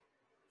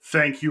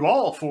Thank you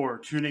all for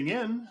tuning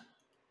in.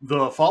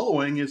 The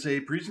following is a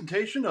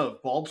presentation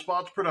of Bald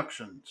Spots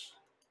Productions.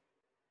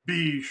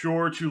 Be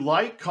sure to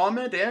like,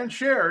 comment, and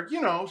share.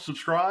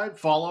 Subscribe,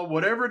 follow,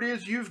 whatever it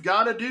is you've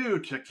got to do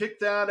to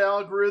kick that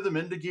algorithm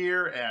into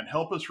gear and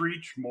help us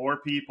reach more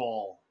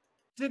people.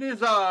 It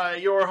is I,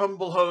 your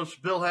humble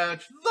host, Bill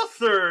Hatch the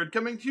Third,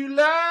 coming to you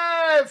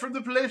live from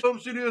the Place Home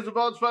Studios of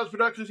Bald Spots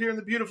Productions here in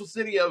the beautiful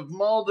city of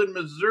Malden,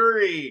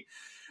 Missouri.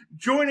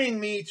 Joining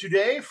me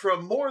today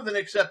from more than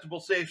acceptable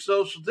safe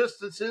social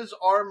distances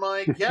are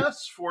my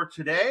guests for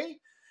today,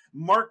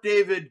 Mark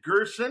David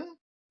Gerson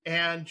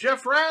and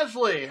Jeff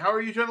Rasley. How are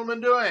you gentlemen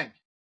doing?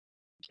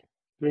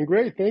 Doing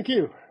great, thank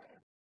you.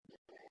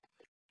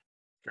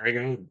 Very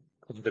good.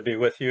 Good to be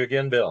with you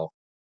again, Bill.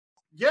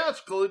 Yes,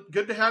 good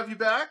to have you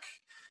back.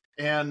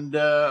 And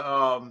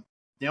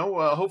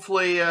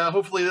hopefully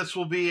this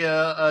will be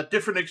a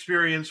different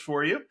experience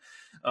for you.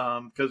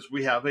 Because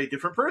we have a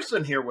different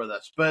person here with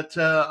us. But,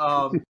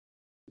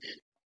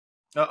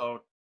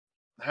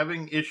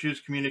 having issues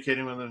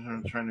communicating with them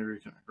and trying to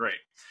reconnect. Great.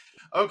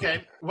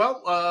 Okay,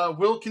 well,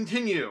 we'll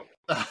continue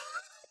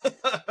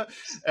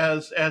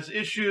as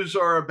issues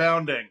are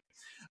abounding.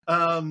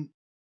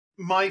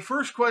 My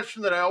first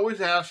question that I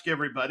always ask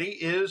everybody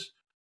is,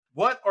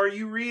 what are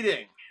you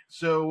reading?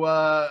 So,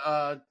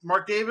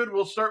 Mark David,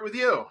 we'll start with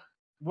you.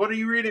 What are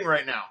you reading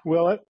right now?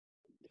 Well,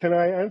 can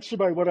I answer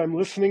by what I'm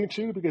listening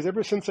to? Because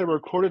ever since I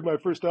recorded my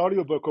first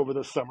audiobook over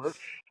the summer,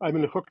 I've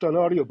been hooked on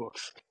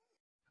audiobooks.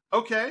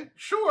 Okay,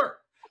 sure.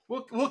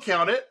 We'll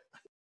count it.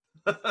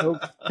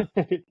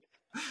 Okay.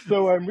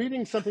 So I'm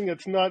reading something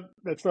that's not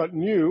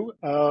new.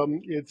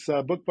 It's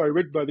a book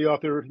written by the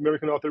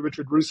American author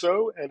Richard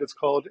Russo, and it's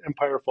called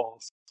Empire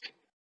Falls.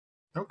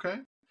 Okay.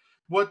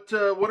 What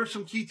are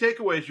some key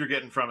takeaways you're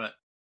getting from it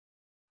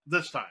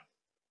this time?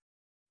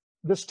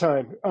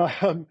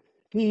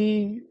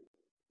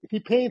 He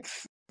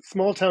paints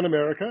small-town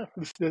America.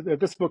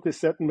 This book is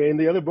set in Maine.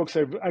 The other books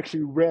I've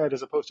actually read,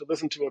 as opposed to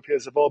listened to of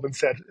his, have all been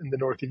set in the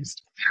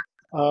Northeast.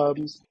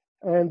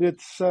 And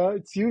it's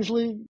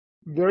usually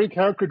very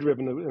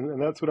character-driven,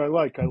 and that's what I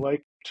like. I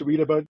like to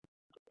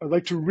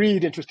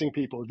read interesting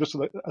people, just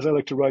as I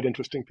like to write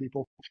interesting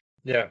people.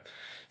 Yeah.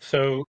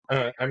 So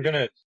I'm going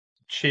to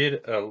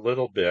cheat a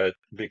little bit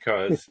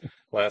because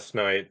last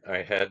night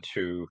I had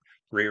to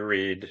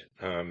reread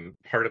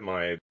part of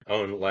my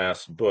own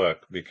last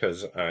book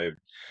because I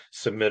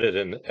submitted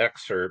an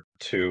excerpt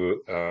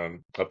to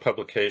a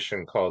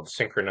publication called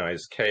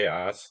Synchronized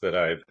Chaos that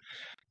I've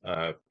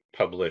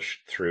published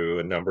through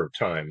a number of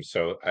times.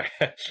 So I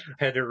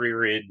had to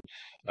reread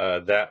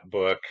that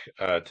book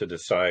to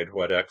decide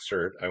what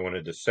excerpt I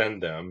wanted to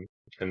send them.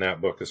 And that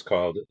book is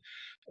called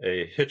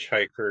A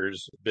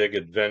Hitchhiker's Big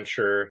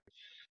Adventure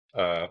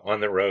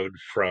on the Road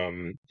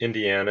from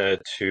Indiana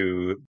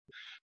to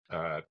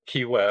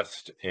Key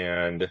West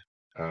and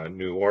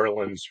New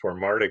Orleans for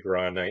Mardi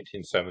Gras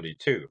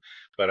 1972.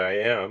 But I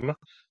am,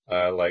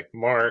 like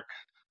Mark,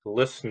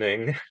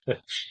 listening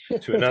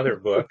to another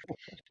book,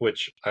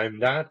 which I'm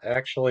not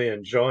actually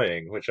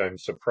enjoying, which I'm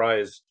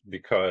surprised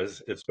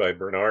because it's by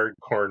Bernard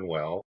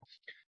Cornwell.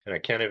 And I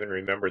can't even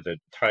remember the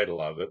title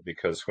of it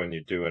because when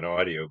you do an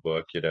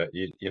audiobook, you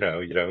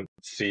don't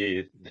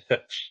see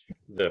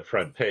the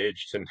front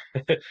page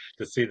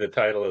to see the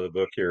title of the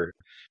book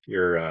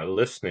you're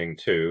listening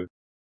to.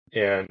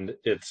 And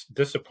it's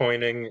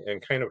disappointing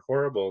and kind of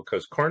horrible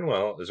because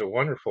Cornwell is a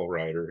wonderful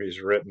writer.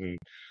 He's written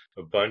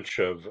a bunch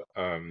of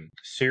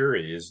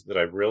series that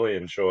I've really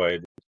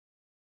enjoyed.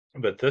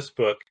 But this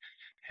book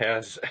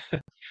has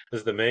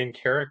as the main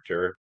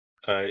character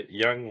a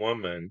young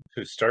woman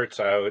who starts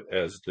out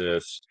as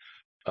this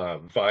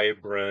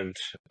vibrant,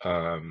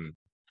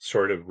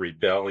 sort of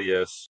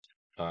rebellious,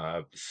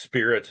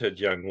 spirited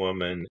young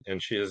woman,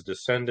 and she has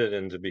descended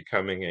into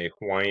becoming a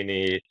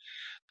whiny,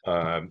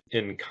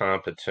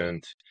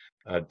 incompetent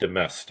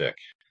domestic.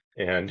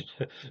 And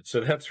so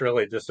that's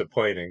really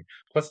disappointing.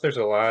 Plus, there's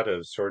a lot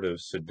of sort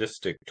of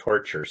sadistic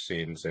torture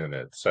scenes in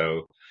it.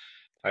 So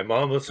I'm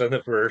almost on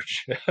the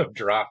verge of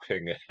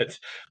dropping it.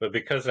 But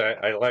because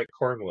I like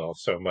Cornwell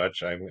so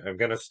much, I'm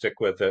going to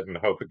stick with it and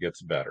hope it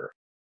gets better.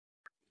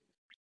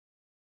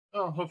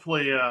 Well,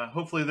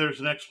 hopefully there's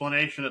an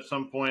explanation at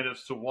some point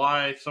as to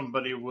why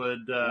somebody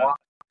would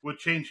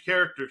change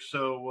characters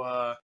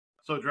so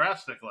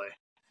drastically.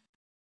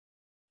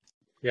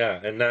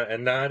 Yeah, and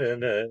not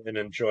in an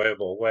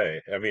enjoyable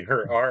way. I mean,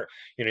 her arc,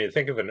 you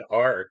think of an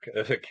arc,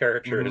 the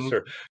character is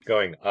sort of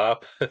going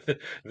up.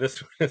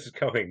 This one is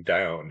going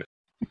down.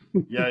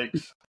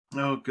 Yikes.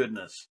 Oh,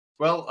 goodness.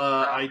 Well,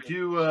 I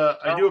do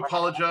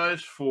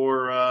apologize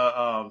for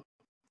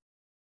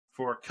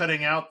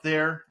cutting out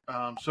there.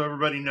 So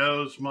everybody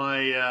knows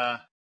my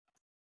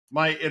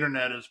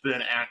internet has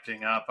been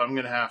acting up. I'm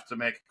going to have to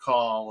make a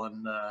call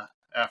and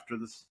after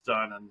this is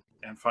done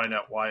and find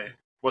out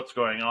what's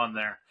going on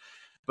there.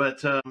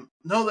 But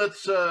no,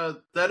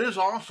 that is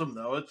awesome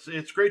though.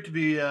 It's great to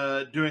be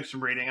doing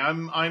some reading.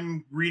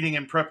 I'm reading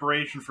in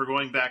preparation for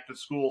going back to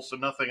school, so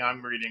nothing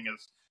I'm reading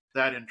is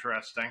that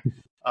interesting.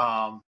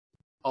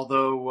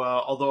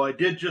 although I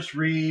did just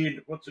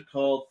read, what's it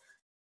called?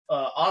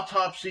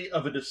 Autopsy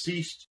of a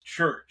Deceased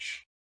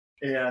Church,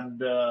 and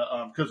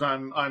because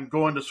I'm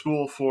going to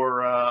school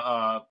for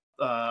a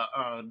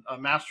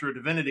Master of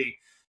Divinity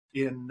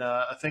in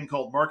a thing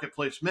called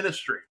Marketplace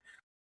Ministry,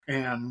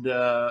 and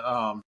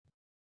so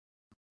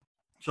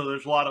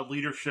there's a lot of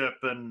leadership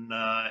and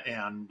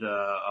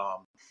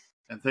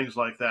things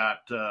like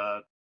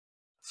that,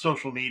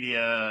 social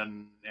media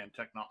and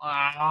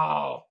technology.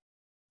 Oh,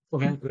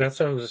 Well, that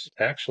sounds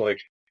actually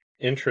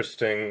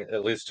interesting,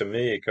 at least to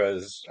me,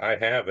 because I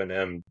have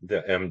the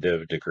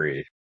MDiv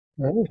degree.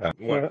 Oh,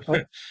 What,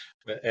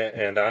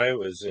 and I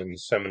was in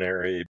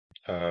seminary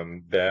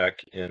back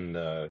in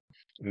the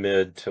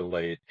mid to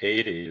late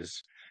 80s,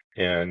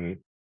 and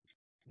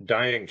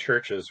dying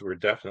churches were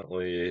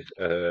definitely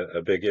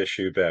a big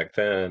issue back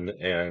then,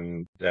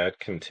 and that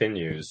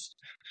continues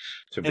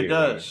to it be one.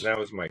 does. That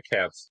was my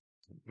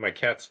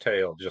cat's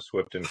tail just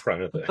whipped in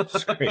front of the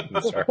screen.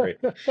 Sorry.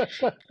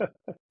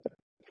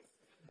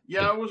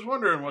 Yeah, I was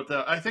wondering what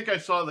that. I think I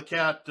saw the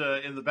cat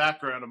in the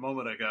background a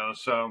moment ago.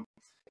 So,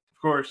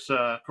 of course,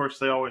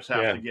 they always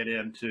have Yeah, to get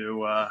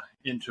into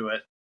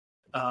it.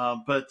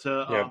 But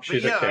yeah,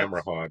 she's a yeah,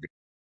 camera hog.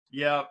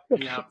 yeah,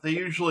 they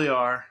usually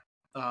are.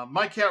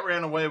 My cat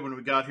ran away when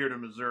we got here to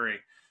Missouri,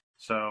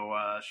 so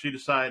she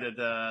decided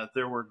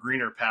there were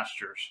greener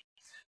pastures.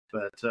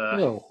 But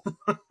no.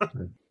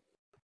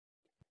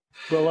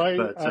 Well,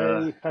 but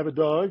I have a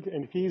dog,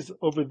 and he's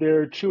over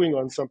there chewing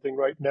on something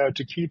right now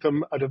to keep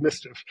him out of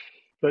mischief.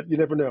 But you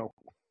never know.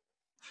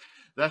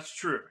 that's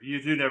true.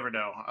 You do never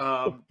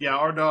know. Yeah,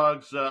 our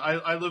dogs.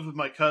 I live with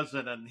my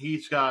cousin, and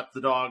he's got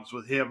the dogs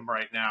with him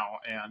right now,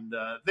 and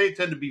they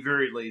tend to be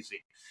very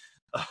lazy.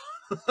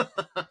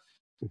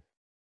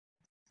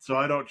 So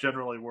I don't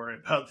generally worry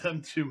about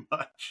them too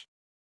much.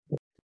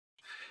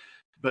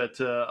 But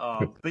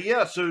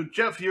yeah. So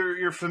Jeff,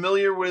 you're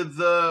familiar with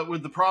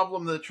the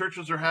problem that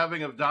churches are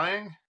having of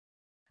dying?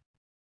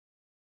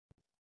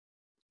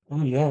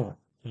 Oh yeah.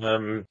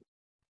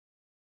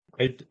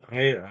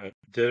 I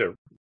did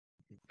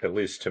at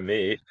least to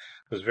me,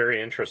 was a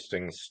very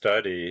interesting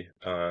study.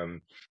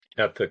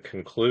 At the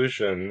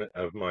conclusion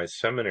of my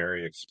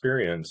seminary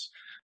experience,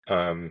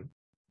 um,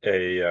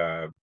 a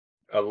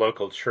a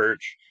local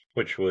church,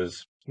 which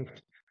was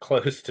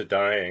close to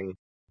dying,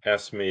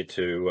 asked me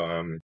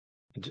to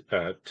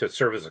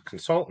serve as a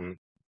consultant,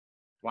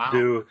 Wow.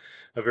 do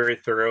a very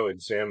thorough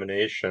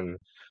examination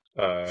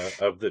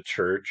of the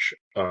church,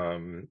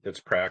 its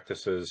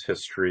practices,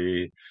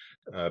 history,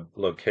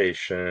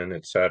 location,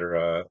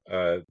 etc.,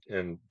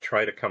 and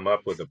try to come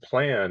up with a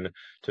plan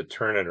to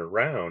turn it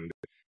around.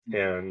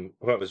 And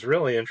what was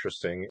really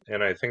interesting,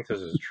 and I think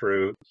this is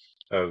true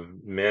of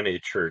many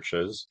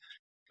churches,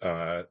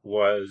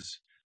 was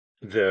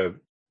the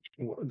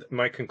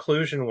my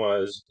conclusion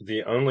was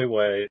the only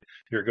way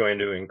you're going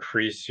to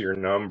increase your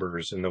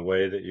numbers in the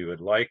way that you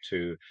would like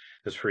to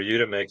is for you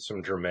to make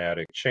some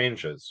dramatic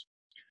changes.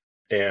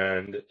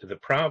 And the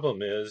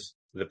problem is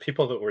the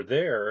people that were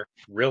there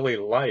really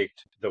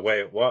liked the way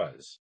it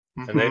was,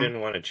 and they Mm-hmm.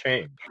 didn't want to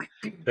change.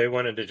 They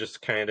wanted to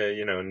just kind of,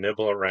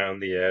 nibble around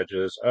the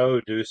edges. Oh,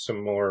 do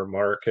some more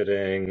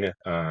marketing.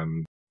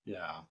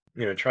 Yeah.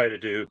 Try to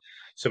do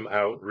some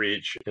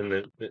outreach in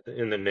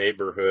the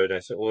neighborhood. I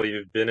said, well,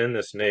 you've been in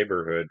this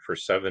neighborhood for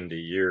 70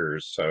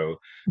 years, so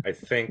I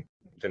think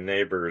the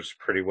neighbors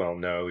pretty well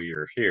know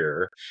you're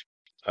here.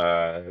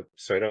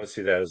 So I don't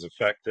see that as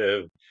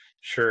effective.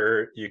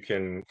 Sure, you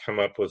can come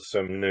up with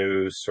some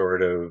new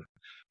sort of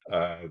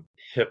uh,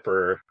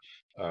 hipper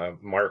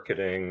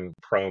marketing,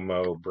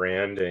 promo,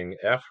 branding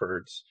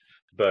efforts,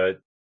 but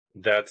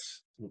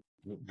that's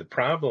the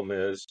problem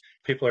is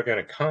people are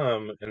going to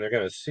come and they're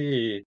going to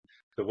see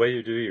the way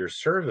you do your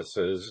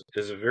services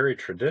is very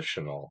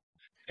traditional.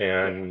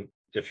 Yeah. And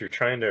if you're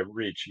trying to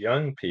reach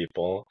young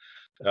people,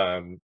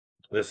 um,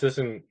 this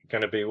isn't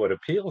going to be what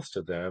appeals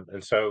to them.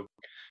 And so,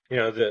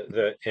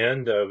 the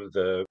end of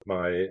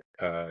my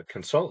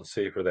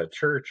consultancy for that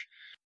church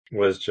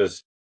was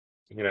just,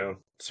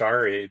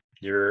 sorry,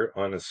 you're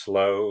on a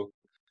slow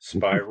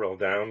spiral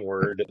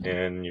downward,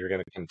 and you're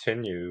going to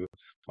continue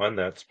on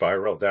that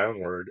spiral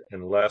downward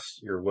unless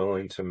you're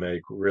willing to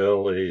make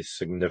really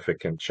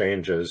significant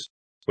changes,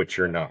 which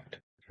you're not.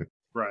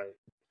 Right.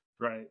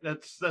 Right.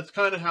 That's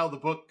kind of how the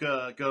book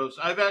goes.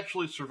 I've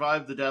actually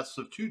survived the deaths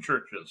of two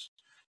churches.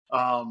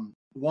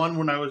 One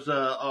when I was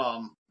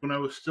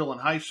still in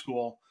high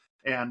school,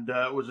 and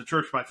it was a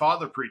church my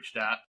father preached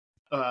at.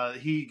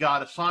 He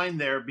got assigned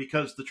there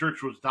because the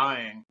church was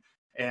dying,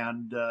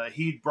 and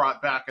he'd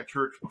brought back a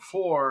church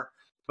before,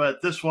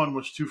 but this one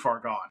was too far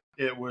gone.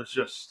 It was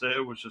just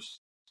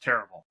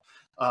terrible.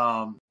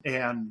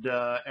 And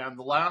the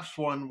last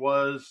one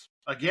was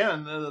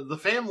again the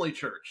family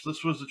church.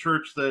 This was a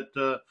church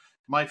that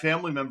my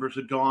family members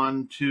had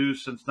gone to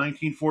since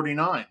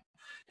 1949,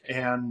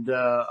 and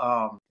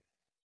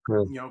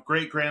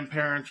great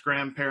grandparents,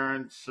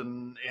 grandparents,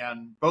 and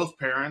both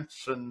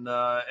parents, and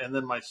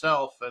then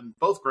myself, and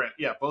both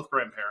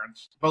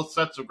grandparents, both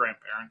sets of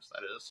grandparents,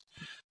 that is,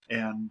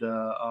 and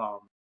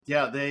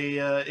Yeah,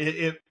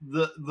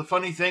 the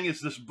funny thing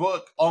is this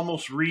book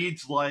almost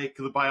reads like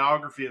the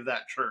biography of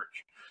that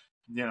church.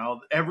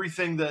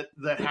 Everything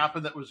that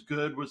happened that was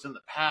good was in the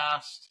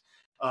past.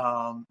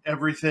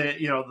 Everything,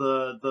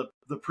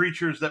 the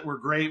preachers that were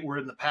great were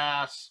in the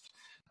past.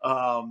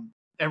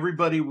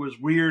 Everybody was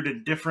weird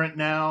and different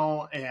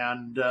now,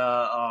 and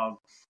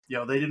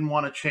they didn't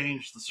want to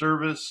change the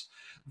service.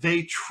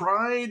 They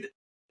tried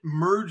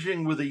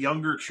merging with a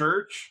younger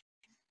church,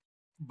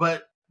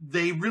 but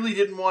they really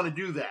didn't want to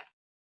do that.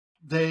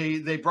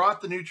 They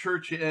brought the new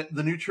church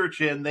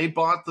in. They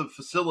bought the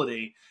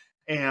facility,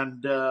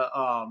 and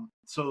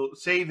so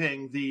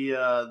saving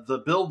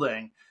the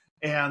building,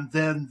 and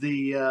then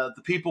the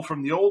people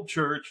from the old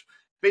church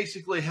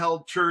basically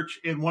held church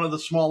in one of the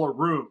smaller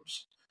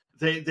rooms.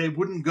 They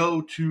wouldn't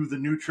go to the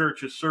new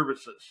church's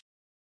services,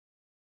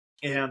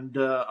 and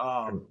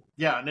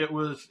and it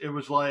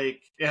was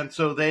like, and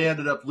so they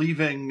ended up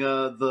leaving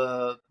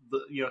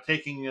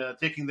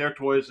taking their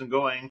toys and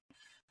going,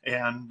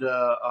 and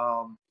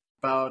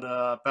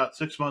about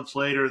 6 months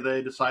later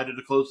they decided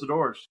to close the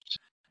doors,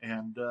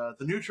 and the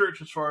new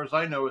church, as far as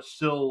I know, is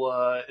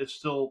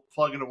still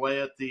plugging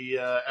away at the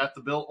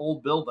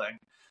old building,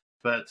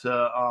 but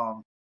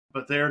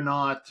they're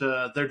not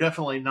they're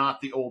definitely not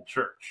the old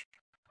church.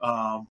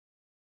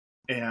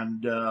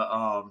 And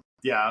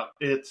yeah,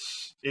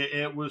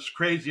 it was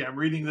crazy. I'm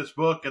reading this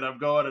book and I'm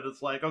going, and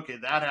it's like, okay,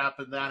 that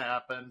happened.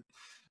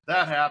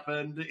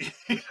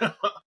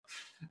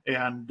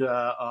 And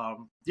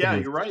yeah,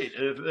 you're right.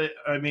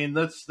 I mean,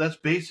 that's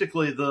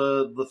basically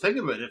the thing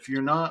of it. If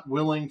you're not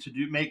willing to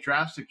make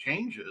drastic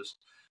changes,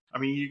 I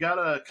mean, you got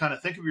to kind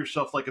of think of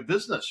yourself like a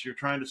business. You're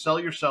trying to sell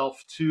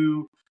yourself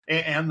to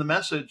and the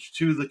message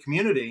to the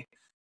community.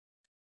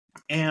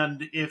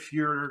 And if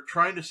you're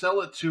trying to sell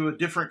it to a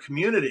different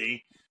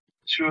community,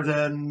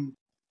 then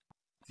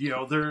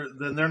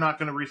they're not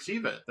going to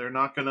receive it. They're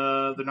not going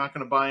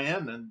to buy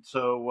in. And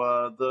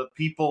so the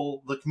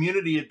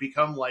community had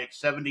become like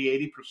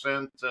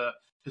 70-80%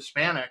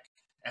 Hispanic,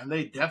 and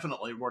they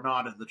definitely were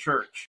not in the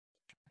church.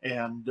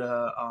 And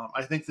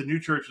I think the new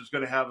church is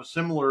going to have a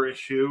similar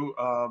issue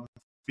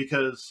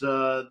because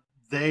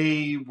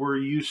they were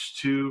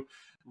used to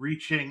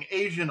reaching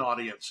Asian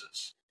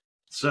audiences.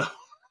 So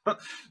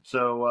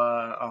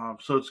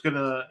it's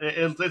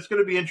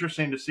gonna be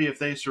interesting to see if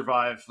they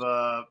survive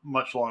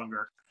much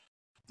longer.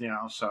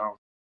 So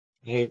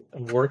he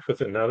worked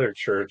with another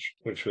church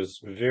which was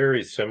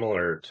very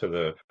similar to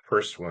the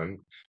first one.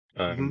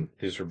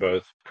 These were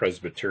both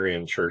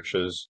Presbyterian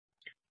churches,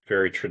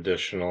 very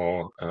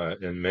traditional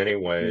in many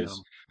ways,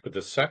 but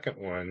the second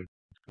one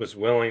was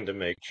willing to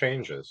make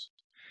changes.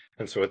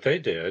 And so what they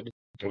did,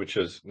 which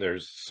is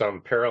there's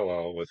some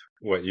parallel with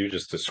what you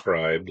just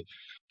described,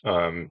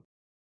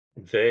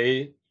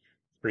 they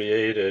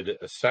created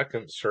a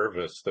second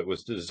service that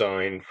was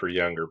designed for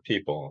younger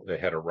people. They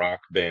had a rock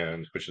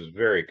band, which is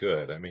very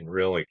good. I mean,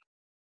 really,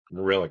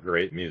 really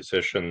great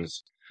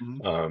musicians,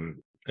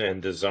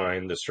 and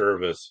designed the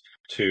service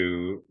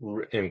to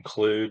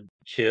include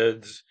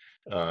kids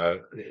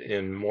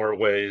in more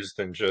ways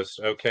than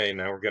just, okay,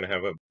 now we're going to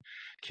have a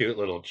cute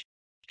little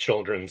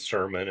children's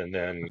sermon and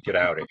then get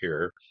out of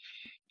here.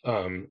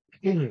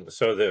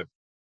 So the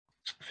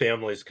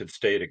families could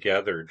stay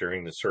together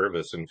during the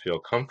service and feel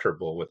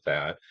comfortable with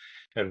that.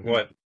 And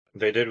what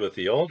they did with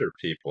the older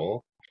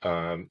people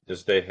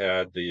is they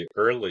had the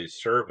early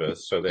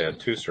service. So they had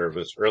two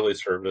services. Early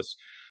service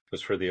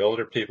was for the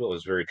older people. It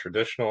was very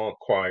traditional,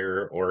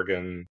 choir,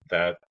 organ,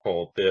 that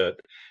whole bit.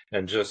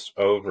 And just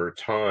over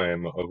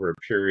time, over a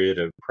period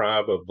of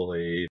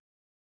probably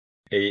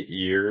 8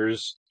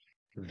 years,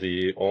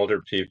 the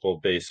older people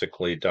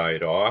basically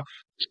died off.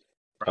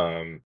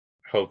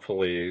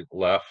 Hopefully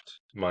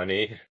left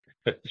money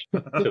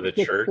to the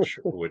church,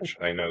 which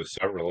I know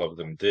several of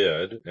them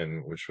did,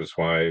 and which was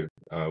why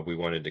we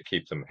wanted to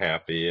keep them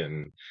happy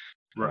and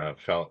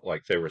felt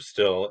like they were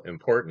still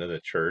important to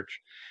the church.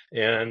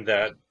 And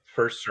that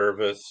first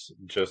service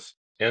just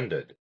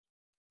ended.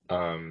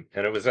 And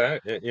it was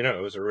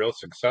it was a real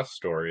success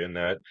story in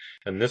that.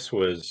 And this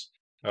was,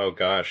 oh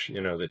gosh,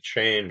 the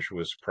change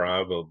was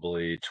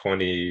probably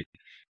 15,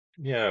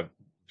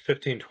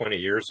 20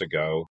 years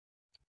ago.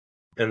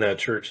 And that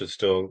church is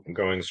still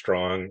going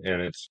strong,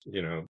 and it's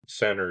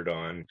centered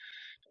on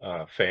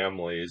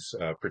families,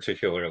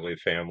 particularly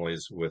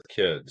families with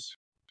kids.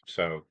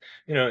 So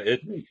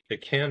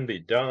it can be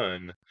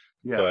done,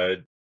 but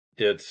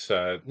it's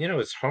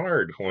it's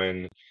hard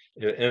when,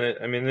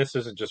 I mean, this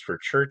isn't just for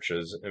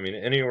churches. I mean,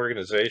 any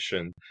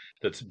organization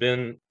that's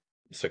been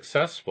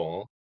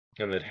successful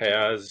and that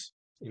has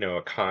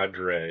a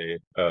cadre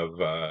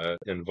of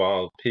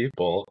involved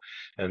people,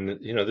 and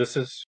this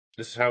is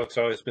how it's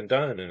always been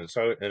done, and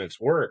it's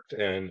worked,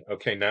 and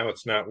okay, now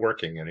it's not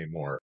working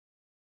anymore.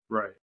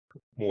 Right.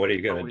 What are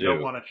you going to do? We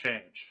don't want to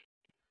change.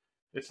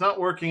 It's not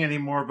working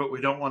anymore, but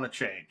we don't want to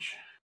change.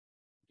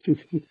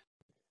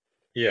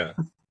 Yeah.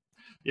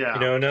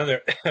 Yeah.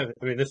 Another, I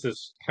mean, this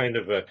is kind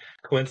of a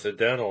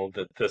coincidental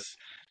that this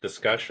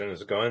discussion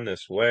has gone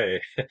this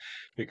way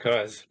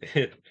because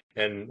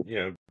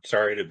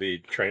sorry to be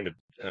trying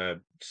to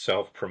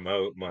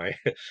self-promote my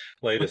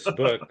latest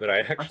book, but I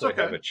That's actually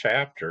have okay. a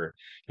chapter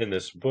in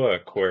this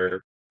book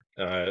where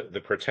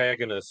the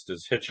protagonist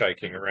is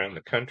hitchhiking around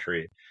the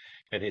country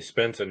and he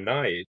spends a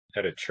night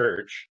at a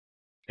church.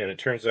 And it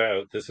turns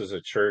out this is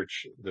a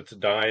church that's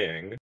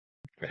dying.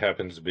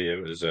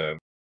 It was a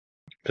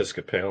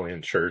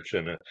Episcopalian church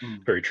and a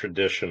Mm. very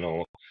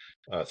traditional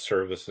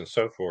service and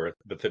so forth.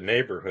 But the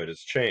neighborhood has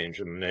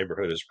changed, and the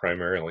neighborhood is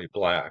primarily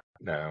black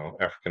now,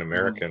 African Mm.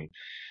 American.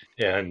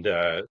 And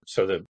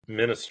so the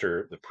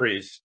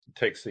priest,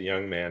 takes the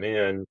young man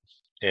in,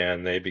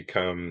 and they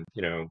become,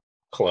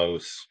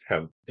 close,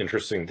 have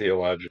interesting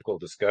theological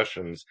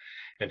discussions.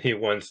 And he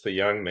wants the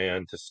young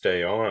man to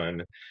stay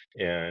on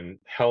and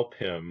help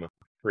him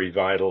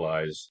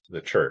revitalize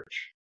the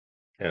church.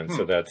 And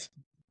so Hmm.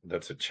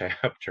 that's a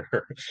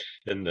chapter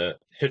in the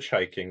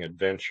hitchhiking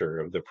adventure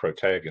of the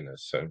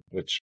protagonist,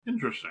 which,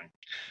 Interesting.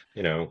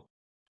 you know,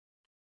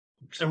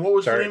 And what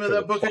was the sorry name of for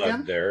the that book plug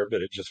again? there,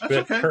 but it just That's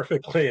fit okay.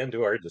 perfectly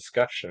into our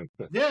discussion.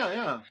 Yeah,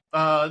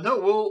 yeah. No,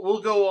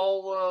 we'll go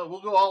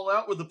all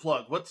out with the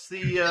plug. What's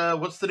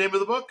the name of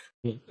the book?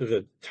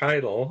 The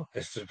title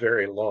is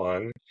very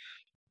long,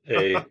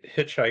 A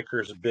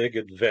Hitchhiker's Big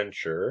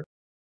Adventure,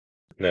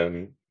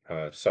 then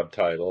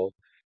subtitle,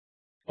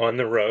 On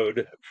the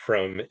Road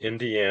from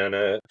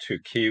Indiana to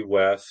Key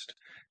West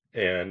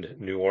and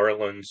New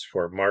Orleans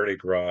for Mardi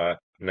Gras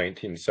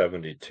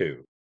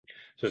 1972.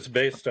 So it's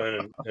based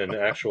on an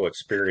actual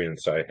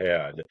experience I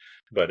had,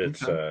 but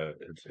Okay.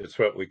 it's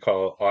what we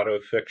call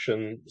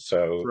autofiction.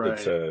 So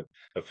it's Right.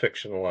 a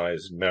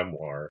fictionalized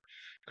memoir,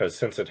 because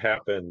since it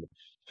happened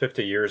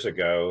 50 years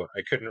ago,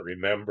 I couldn't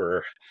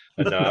remember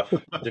enough.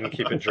 Didn't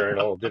keep a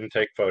journal, didn't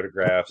take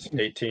photographs.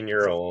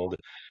 18-year-old,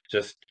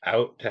 just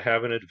out to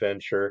have an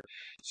adventure.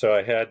 So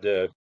I had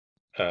to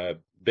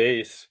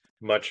base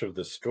much of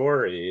the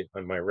story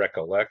on my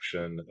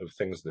recollection of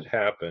things that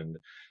happened,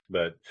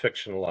 but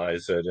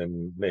fictionalize it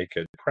and make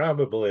it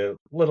probably a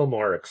little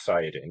more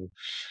exciting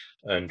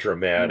and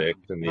dramatic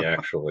than the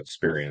actual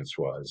experience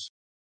was.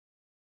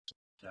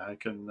 I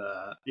can,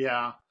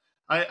 yeah,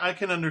 I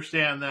can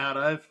understand that.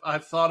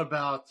 I've thought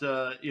about,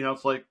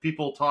 it's like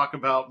people talk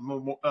about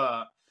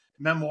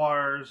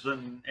memoirs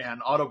and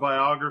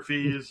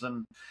autobiographies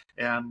and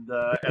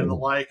the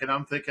like, and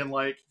I'm thinking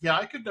like, yeah,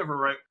 I could never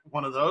write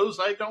one of those.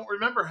 I don't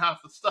remember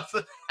half the stuff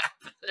that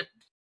happened,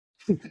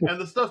 and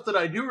the stuff that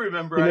I do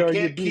remember,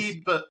 You'd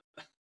be,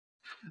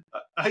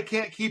 I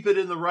can't keep it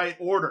in the right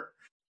order.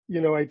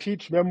 I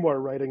teach memoir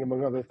writing,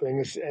 among other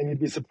things, and you'd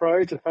be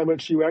surprised at how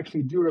much you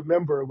actually do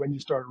remember when you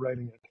start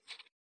writing it.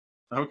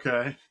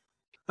 Okay.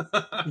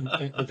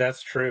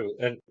 That's true.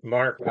 And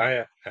Mark,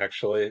 I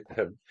actually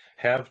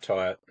have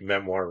taught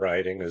memoir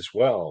writing as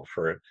well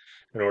for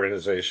an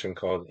organization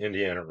called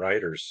Indiana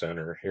Writers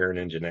Center here in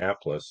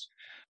Indianapolis.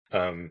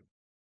 Um,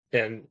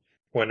 And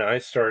when I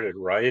started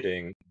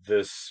writing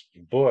this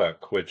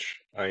book, which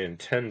I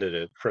intended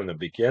it from the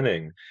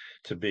beginning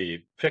to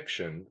be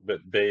fiction, but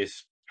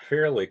based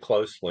fairly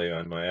closely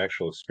on my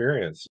actual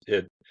experience,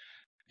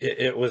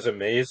 it was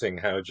amazing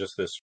how just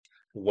this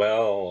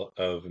well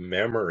of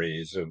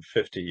memories of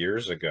 50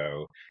 years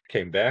ago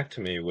came back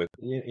to me with,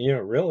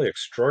 really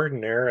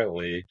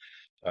extraordinarily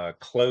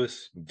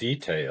close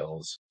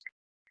details.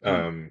 Hmm.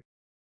 Um,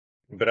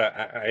 but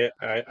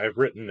I've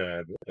written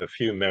a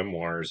few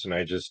memoirs, and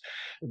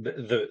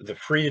the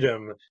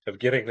freedom of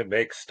getting to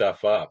make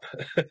stuff up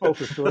Oh,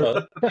 for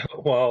sure.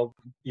 while,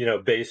 while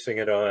basing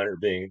it on or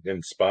being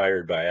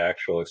inspired by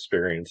actual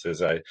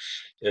experiences.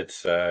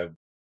 It's I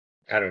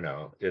don't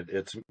know,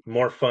 it's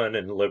more fun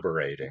and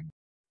liberating.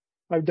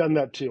 I've done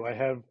that too. I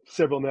have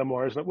several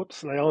memoirs.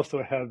 And I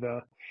also have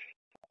a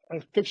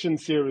fiction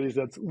series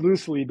that's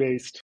loosely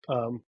based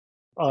on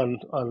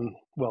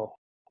well,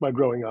 my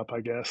growing up, I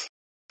guess,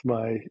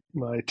 my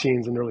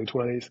teens and early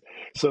 20s.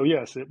 So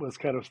yes, it was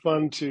kind of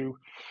fun to,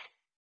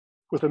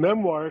 with a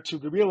memoir, to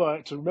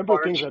remember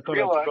Or things to I thought I'd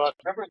realize,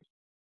 forgotten,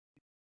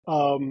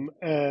 remember,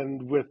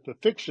 and with the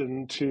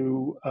fiction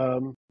to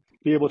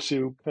be able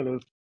to kind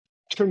of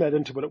turn that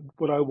into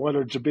what I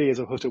wanted it to be, as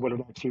opposed to what it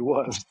actually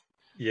was.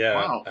 yeah,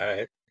 Wow.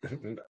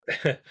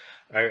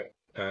 I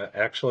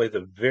actually,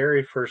 the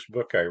very first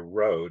book I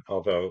wrote,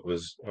 although it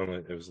was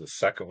the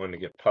second one to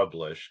get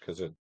published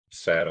because it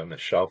sat on the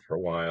shelf for a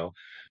while,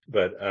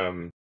 but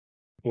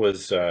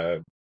was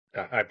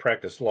I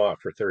practiced law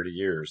for 30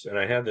 years, and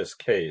I had this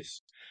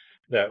case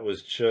that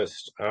was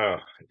just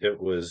it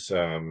was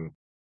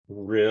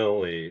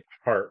really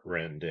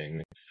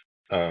heartrending.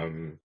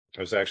 I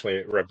was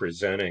actually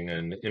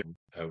representing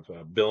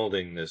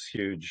building this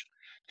huge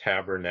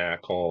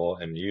tabernacle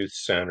and youth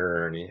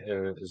center, and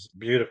it was a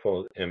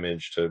beautiful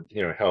image to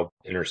help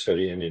inner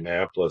city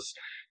Indianapolis.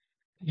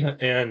 Yeah.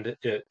 And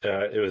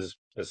it was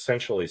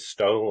essentially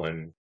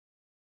stolen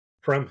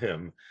from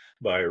him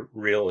by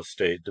real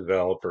estate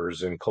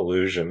developers in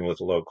collusion with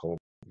local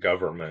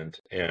government,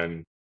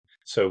 and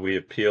So we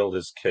appealed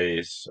his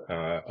case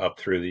up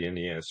through the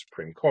Indiana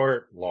Supreme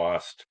Court,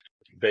 lost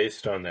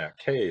based on that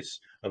case,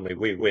 only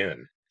we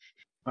win.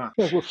 Yeah,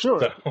 well, sure.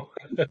 So,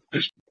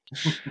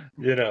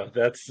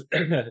 that's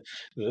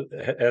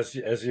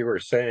as you were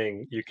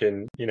saying, you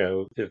can,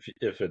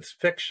 if it's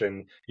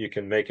fiction, you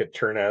can make it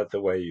turn out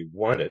the way you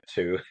want it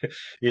to,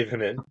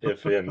 even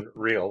if in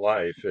real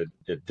life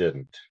it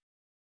didn't.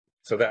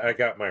 So that I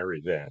got my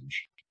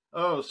revenge.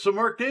 Oh, so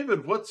Mark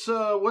David, what's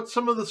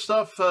some of the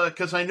stuff?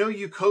 Because I know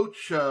you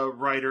coach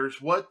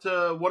writers. What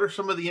are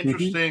some of the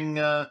interesting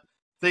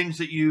things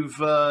that you've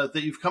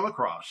come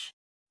across?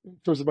 In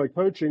terms of my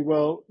coaching,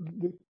 well,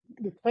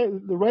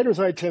 the writers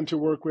I tend to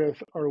work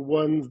with are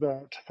ones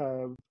that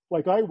have,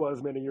 like I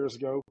was many years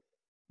ago,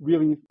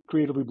 really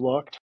creatively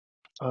blocked,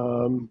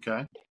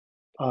 Okay.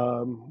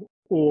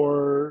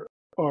 or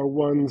are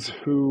ones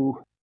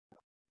who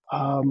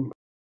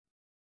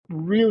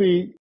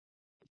really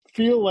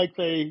feel like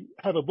they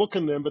have a book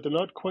in them, but they're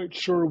not quite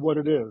sure what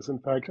it is. In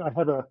fact, I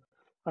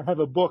have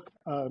a book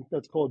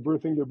that's called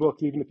 "Birthing Your Book,"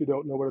 even if you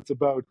don't know what it's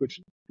about,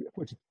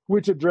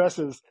 which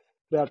addresses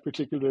that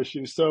particular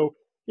issue. So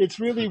it's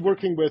really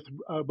working with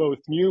both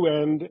new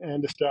and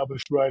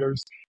established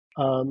writers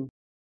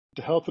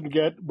to help them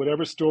get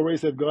whatever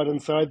stories they've got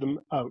inside them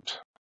out.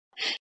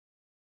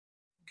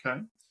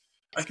 Okay.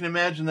 I can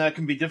imagine that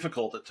can be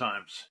difficult at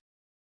times.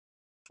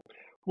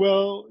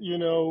 Well,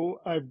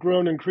 I've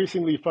grown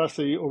increasingly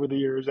fussy over the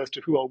years as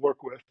to who I'll work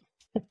with,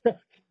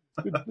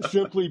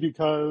 simply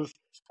because,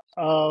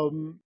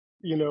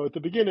 at the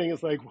beginning,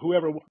 it's like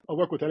whoever, I'll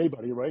work with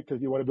anybody, right?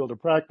 Because you want to build a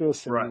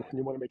practice and, Right. and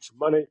you want to make some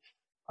money.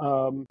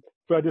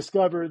 But I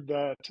discovered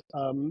that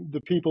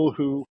the people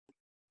who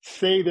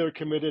say they're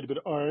committed but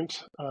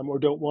aren't or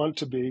don't want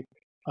to be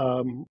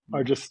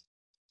are just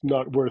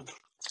not worth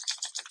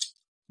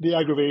the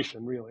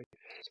aggravation, really.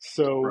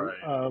 So,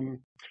 Right.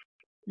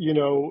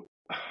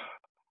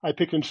 I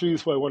pick and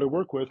choose who I want to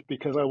work with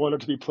because I want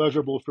it to be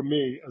pleasurable for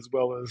me as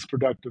well as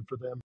productive for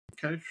them.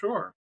 Okay.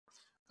 Sure.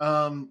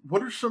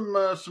 What are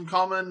some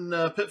common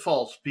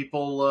pitfalls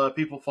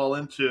people fall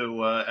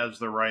into as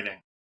they're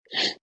writing?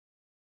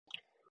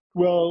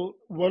 Well,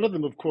 one of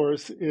them, of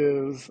course,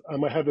 is I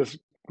have this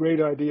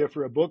great idea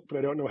for a book, but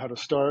I don't know how to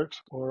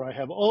start, or I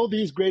have all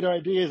these great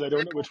ideas, I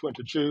don't know which one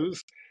to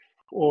choose,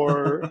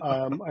 or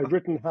I've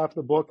written half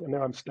the book and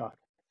now I'm stuck.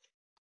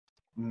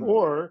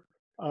 Or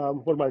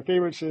one of my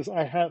favorites is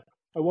I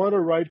want to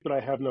write, but I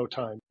have no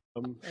time.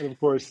 And of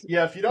course,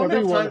 Yeah, if you don't have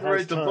everyone time to has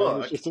write the time.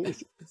 book,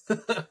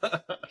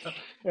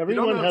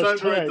 Everyone has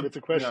time. It's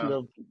a question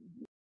yeah.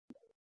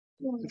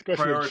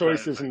 of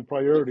choices and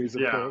priorities,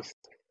 of course.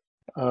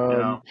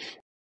 Yeah.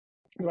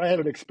 I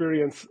had an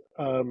experience.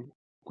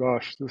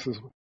 This is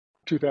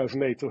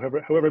 2008, so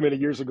however many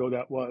years ago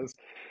that was,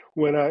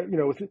 when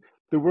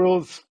the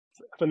world's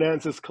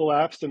finances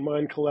collapsed and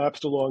mine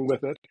collapsed along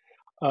with it,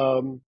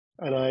 and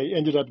I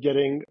ended up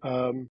getting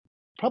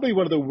probably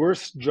one of the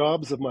worst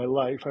jobs of my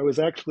life. I was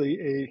actually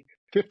a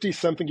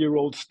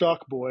 50-something-year-old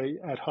stock boy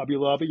at Hobby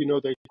Lobby,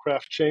 the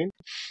craft chain.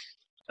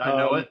 I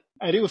know it.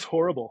 And it was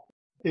horrible.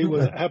 It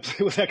was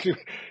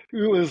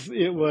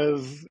it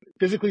was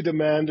physically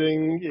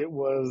demanding. It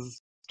was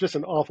just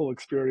an awful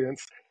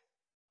experience.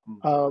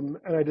 And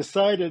I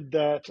decided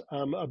that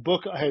a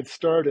book I had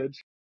started,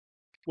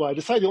 I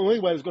decided the only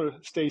way I was going to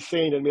stay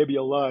sane and maybe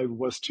alive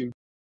was to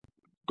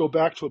go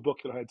back to a book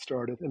that I had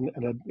started and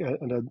had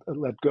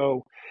let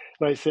go.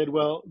 And I said,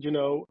 well,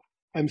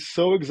 I'm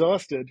so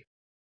exhausted.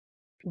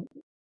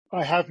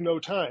 I have no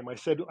time. I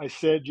said,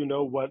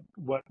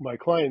 what my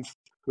clients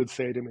would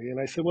say to me. And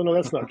I said, well, no,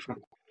 that's not true.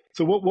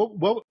 So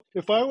what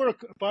if I were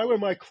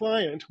my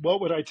client, what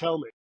would I tell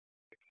me?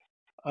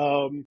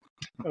 And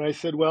I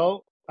said,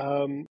 well,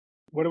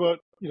 what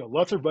about,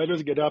 lots of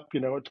writers get up,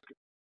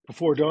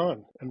 before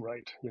dawn and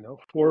write, 4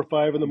 or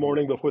 5 in the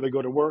morning before they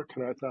go to work.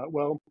 And I thought,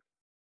 well,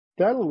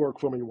 that'll work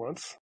for me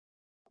once,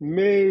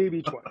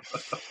 maybe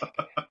twice,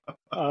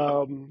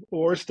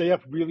 or stay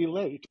up really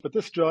late. But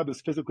this job is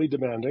physically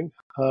demanding.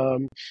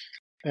 And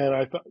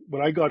I thought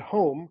when I got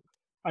home,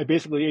 I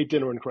basically ate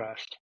dinner and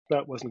crashed.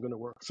 That wasn't going to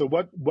work. So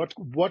what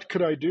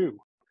could I do?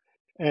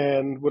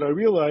 And what I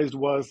realized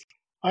was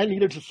I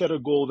needed to set a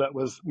goal that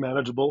was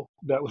manageable,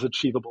 that was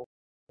achievable.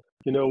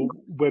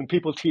 When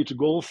people teach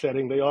goal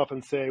setting, they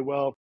often say,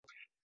 well,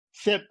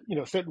 set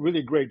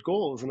really great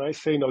goals. And I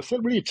say, no,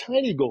 set really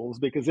tiny goals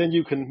because then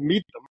you can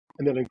meet them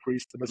and then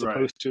increase them as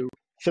opposed to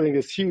setting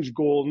this huge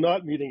goal,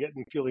 not meeting it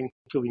and feeling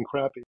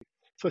crappy.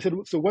 So I said,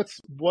 so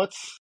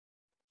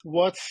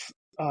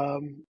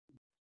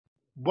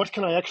what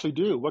can I actually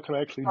do? What can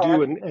I actually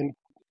do and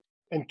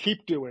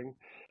keep doing?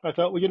 I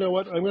thought, well, you know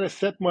what? I'm going to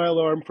set my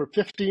alarm for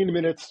 15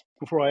 minutes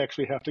before I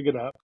actually have to get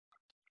up.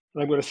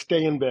 And I'm going to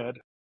stay in bed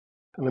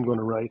and I'm going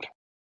to write.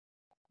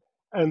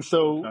 And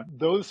so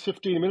those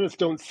 15 minutes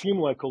don't seem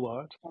like a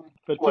lot,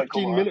 but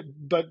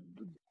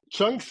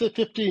chunks of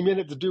 15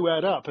 minutes do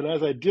add up. And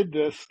as I did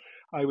this,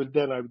 I would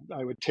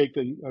take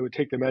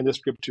the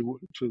manuscript to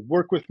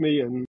work with me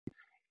and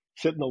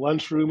sit in the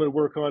lunchroom and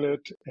work on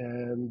it.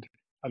 And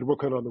I'd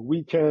work on it on the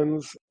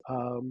weekends.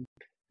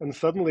 And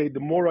suddenly, the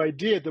more I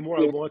did, the more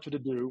I wanted to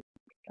do.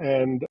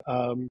 And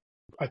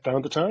I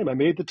found the time. I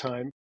made the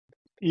time,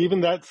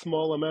 even that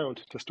small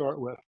amount to start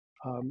with.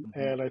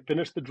 And I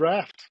finished the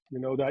draft,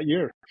 that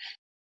year,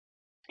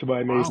 to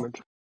my amazement.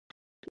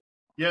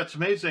 Yeah, it's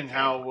amazing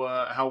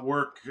how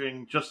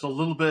working just a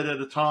little bit at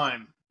a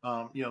time,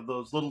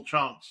 those little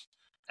chunks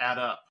add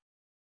up.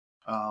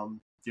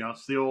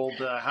 It's the old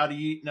how do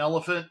you eat an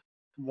elephant?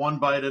 One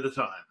bite at a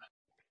time.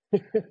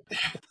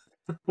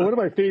 Well, one of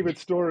my favorite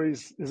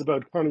stories is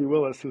about Connie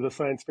Willis, who's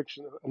an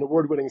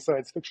award-winning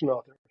science fiction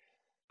author.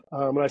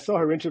 And I saw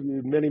her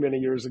interviewed many, many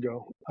years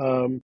ago.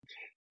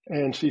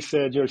 And she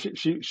said,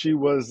 she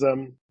was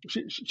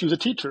a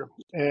teacher,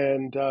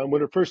 and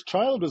when her first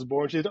child was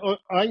born, she said, "Oh,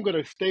 I'm going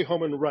to stay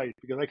home and write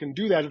because I can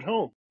do that at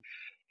home."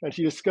 And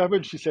she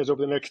discovered, she says,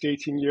 over the next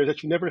 18 years, that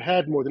she never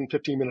had more than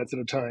 15 minutes at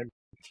a time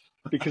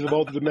because of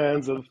all the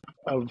demands of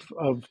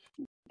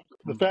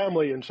the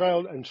family and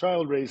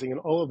child raising and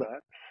all of that.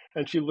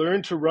 And she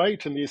learned to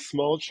write in these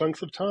small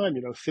chunks of time,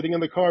 sitting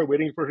in the car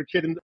waiting for her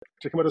kid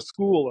to come out of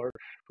school, or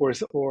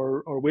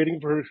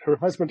waiting for her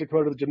husband to come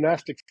out of the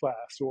gymnastics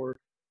class, or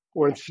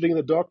sitting in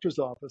the doctor's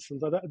office.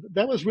 And so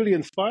that was really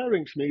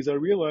inspiring to me, because I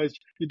realized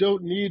you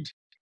don't need,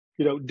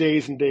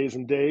 days and days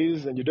and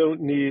days, and you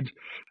don't need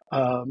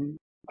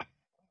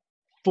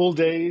full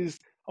days.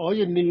 All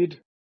you need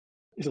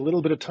is a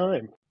little bit of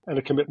time and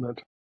a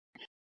commitment.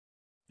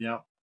 Yeah.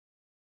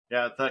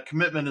 Yeah, that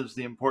commitment is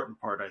the important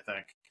part, I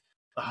think.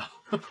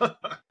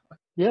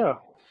 Yeah,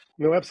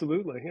 no,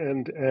 absolutely.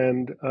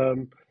 And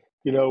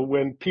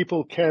when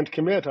people can't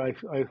commit, I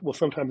will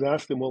sometimes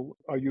ask them, well,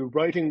 are you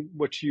writing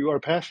what you are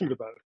passionate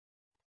about?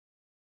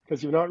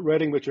 Because you're not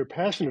writing what you're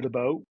passionate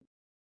about,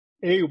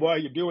 A, why are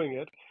you doing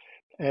it?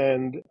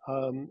 And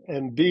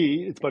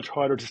B, it's much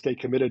harder to stay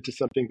committed to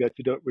something that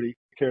you don't really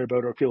care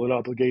about or feel an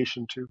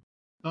obligation to.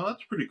 Oh,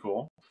 that's pretty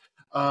cool.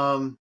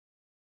 Let's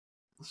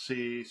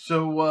see.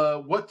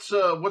 So, what's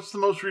the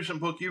most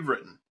recent book you've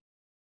written?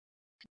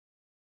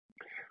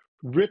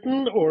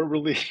 Written or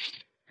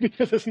released?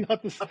 Because it's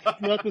not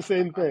the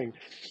same thing.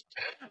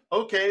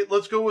 Okay,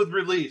 let's go with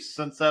release,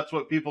 since that's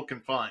what people can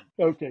find.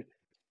 Okay,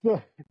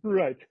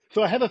 right.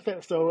 So I have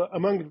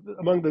among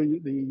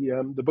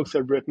the books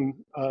I've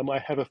written, I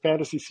have a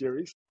fantasy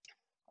series.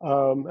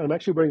 I'm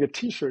actually wearing a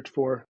T-shirt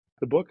for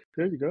the book.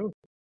 There you go,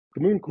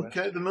 The Moon Quest.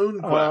 Okay, The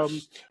Moon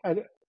Quest.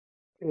 And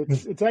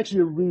it's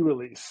actually a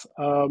re-release.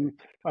 I'm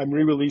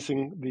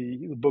re-releasing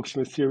the books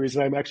in the series,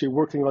 and I'm actually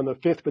working on the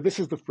fifth, but this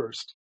is the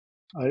first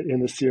in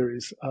the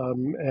series.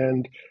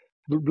 And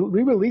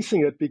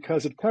re-releasing it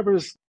because it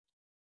covers,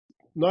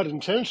 not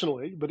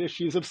intentionally, but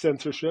issues of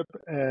censorship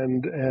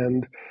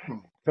and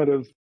kind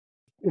of,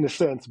 in a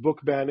sense, book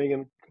banning,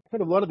 and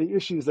kind of a lot of the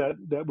issues that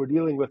we're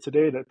dealing with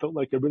today, that felt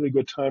like a really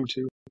good time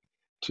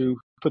to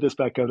put this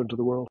back out into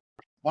the world.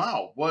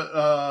 Wow.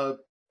 What?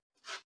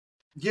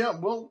 Yeah.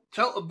 Well,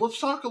 let's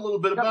talk a little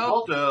bit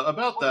about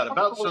that,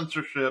 about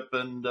censorship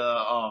and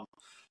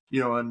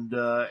and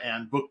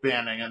book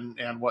banning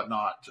and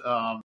whatnot.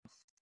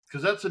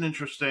 Because that's an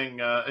interesting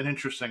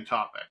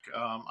topic.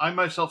 I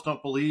myself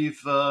don't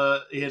believe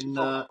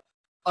in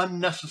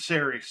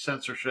unnecessary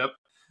censorship.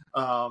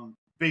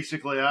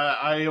 Basically,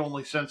 I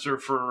only censor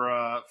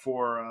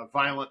for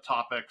violent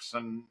topics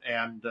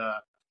and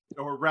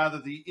or rather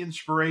the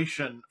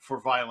inspiration for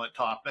violent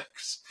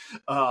topics.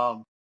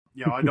 I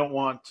don't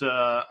want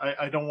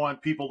I don't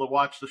want people to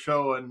watch the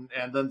show and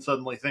then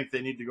suddenly think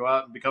they need to go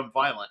out and become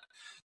violent.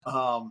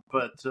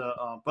 But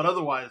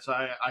otherwise,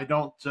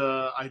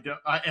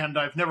 and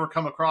I've never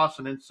come across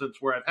an instance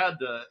where I've had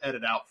to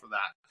edit out for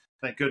that.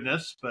 Thank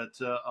goodness. But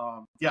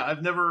yeah,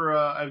 I've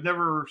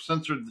never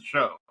censored the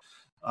show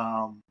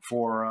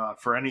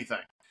for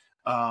anything.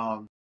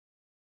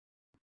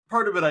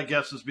 Part of it, I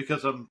guess, is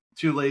because I'm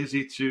too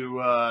lazy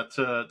to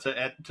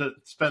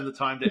spend the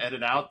time to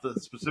edit out the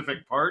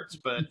specific parts.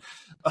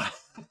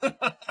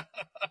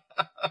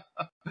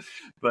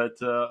 But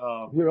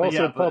you're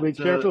also probably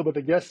careful about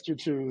the guests you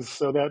choose,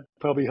 so that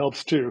probably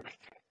helps too.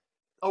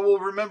 Oh, well,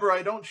 remember,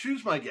 I don't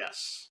choose my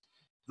guests.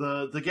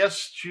 The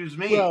guests choose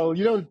me. Well,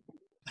 you don't.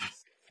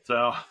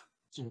 So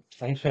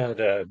I've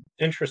had an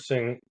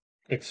interesting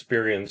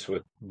experience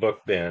with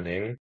book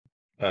banning.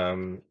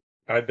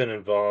 I've been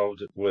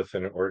involved with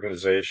an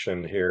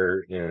organization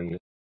here in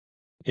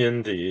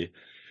Indy,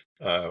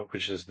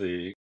 which is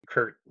the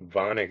Kurt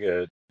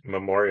Vonnegut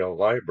Memorial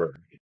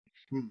Library.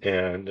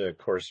 And of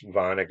course,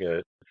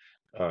 Vonnegut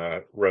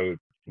wrote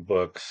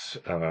books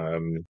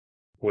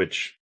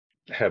which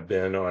have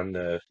been on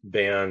the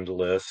banned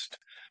list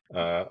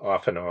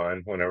off and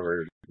on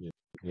whenever,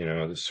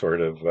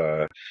 sort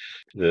of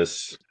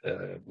this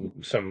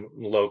some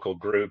local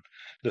group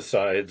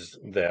decides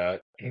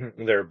that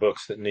there are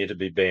books that need to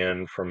be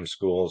banned from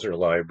schools or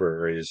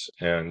libraries.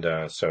 And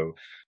so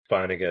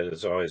Vonnegut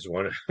is always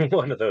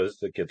one of those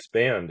that gets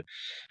banned.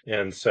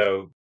 And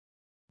so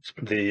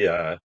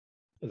the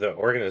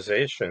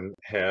organization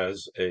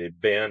has a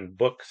banned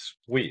books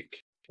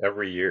week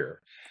every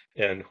year.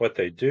 And what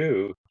they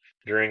do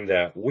during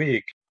that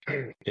week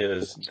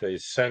is they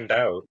send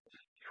out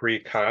free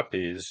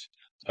copies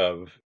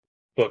of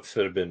books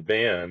that have been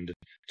banned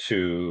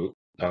to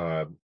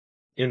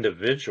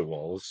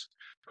individuals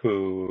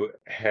who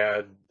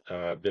had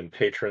been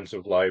patrons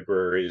of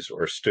libraries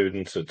or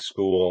students at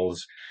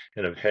schools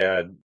and have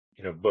had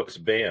books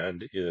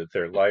banned either at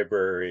their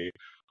library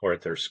or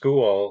at their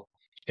school.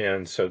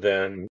 And so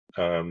then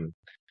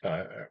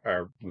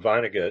our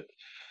Vonnegut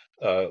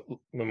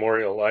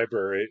Memorial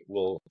Library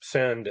will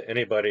send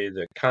anybody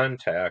that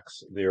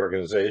contacts the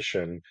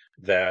organization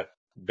that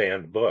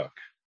banned book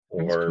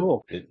That's or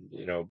cool.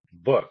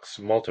 books,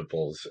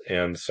 multiples.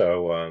 And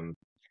so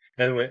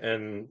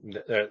and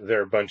there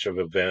are a bunch of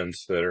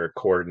events that are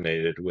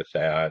coordinated with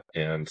that.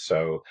 And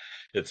so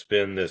it's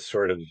been this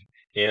sort of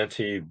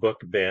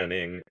anti-book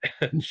banning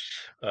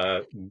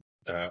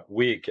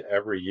week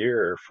every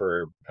year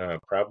for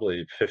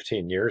probably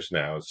 15 years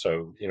now.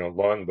 So,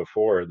 long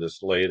before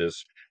this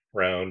latest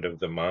round of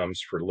the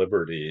Moms for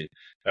Liberty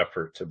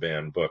effort to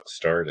ban books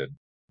started.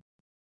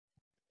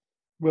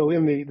 Well,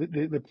 in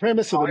the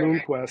premise of the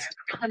Moon Quest,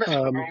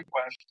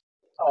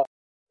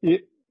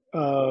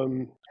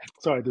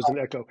 sorry, there's an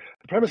echo.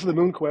 The premise of the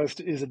Moon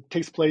Quest is it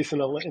takes place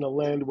in a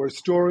land where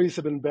stories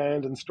have been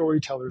banned and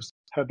storytellers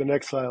have been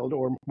exiled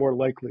or more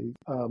likely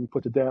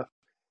put to death.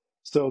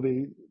 So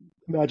the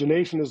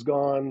imagination is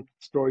gone,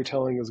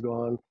 storytelling is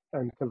gone,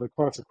 and kind of the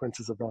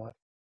consequences of that.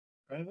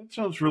 Right, that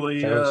sounds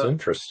really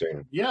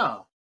interesting. Yeah,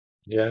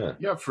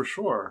 for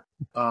sure.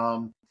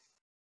 Because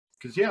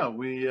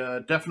we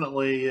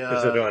definitely.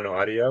 Is it on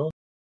audio?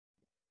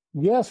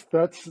 Yes,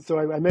 so.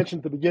 I mentioned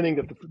at the beginning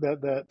that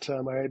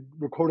I had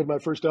recorded my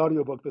first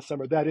audiobook this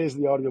summer. That is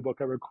the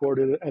audiobook I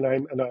recorded, and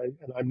I'm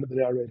the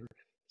narrator.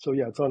 So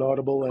yeah, it's on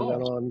Audible and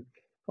then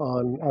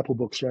on Apple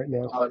Books right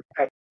now.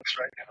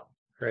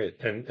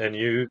 Great, and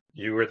you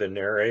were the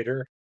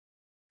narrator?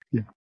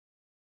 Yeah.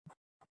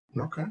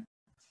 Okay.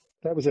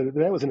 That was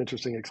an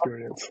interesting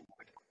experience.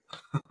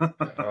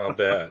 I'll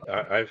bet.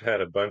 I've had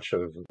a bunch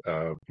of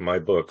my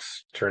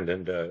books turned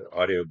into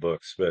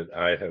audiobooks, but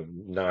I have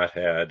not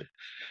had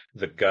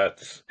the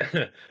guts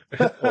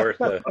or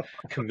the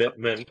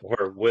commitment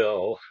or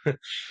will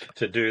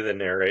to do the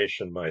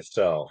narration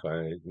myself.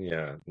 Thank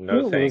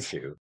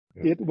you.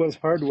 It was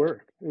hard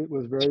work. It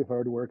was very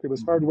hard work. It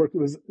was hard work. It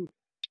was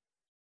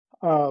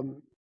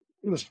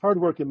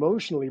hard work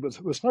emotionally, but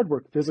it was hard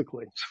work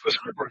physically.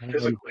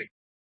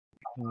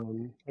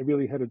 I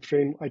really had to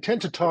train. I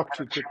tend to talk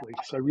too quickly,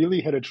 so I really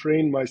had to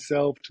train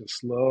myself to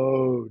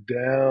slow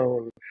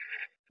down,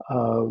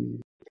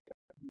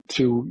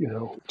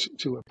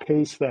 to a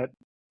pace that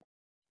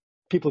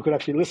people could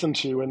actually listen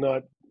to, and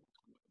not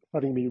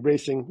having me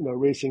racing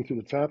through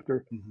the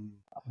chapter.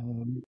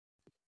 Mm-hmm.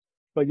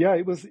 But yeah,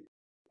 it was.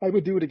 I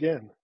would do it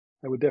again.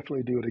 I would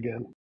definitely do it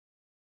again.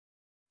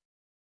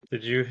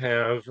 Did you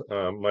have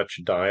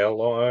much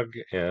dialogue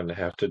and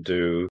have to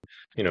do,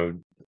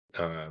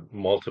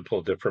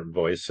 multiple different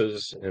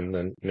voices in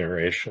the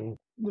narration?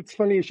 It's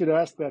funny you should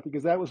ask that,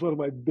 because that was one of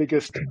my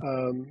biggest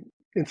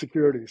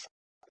insecurities,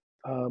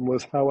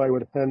 was how I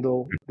would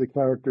handle the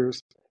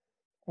characters.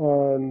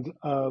 And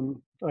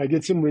I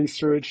did some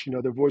research,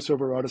 the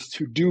voiceover artists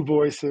who do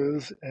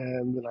voices,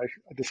 and then I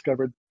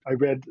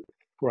read,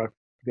 or I've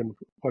been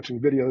watching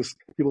videos,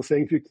 people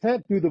saying, if you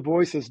can't do the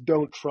voices,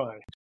 don't try.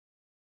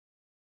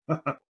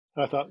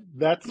 I thought,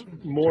 that's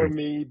more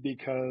me,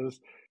 because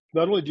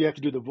not only do you have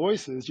to do the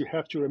voices, you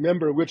have to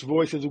remember which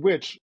voice is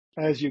which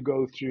as you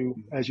go through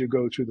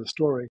the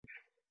story.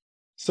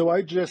 So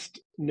I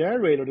just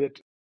narrated it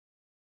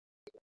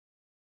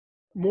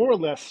more or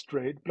less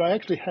straight, but I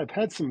actually have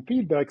had some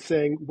feedback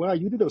saying, wow,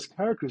 you did those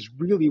characters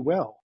really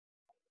well.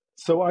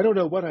 So I don't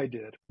know what I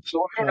did.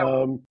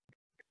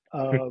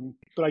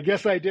 But I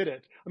guess I did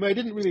it. I mean, I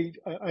didn't really,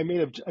 I may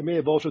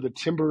have altered the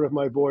timbre of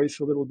my voice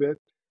a little bit,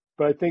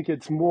 but I think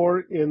it's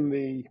more in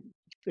the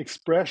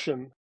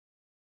expression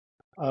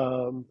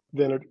than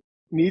it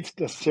needs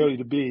necessarily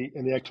to be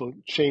in the actual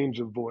change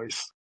of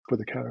voice for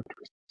the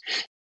characters.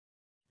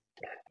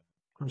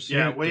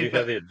 So you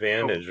have the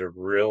advantage of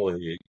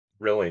really,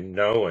 really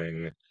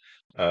knowing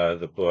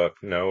the book,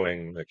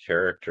 knowing the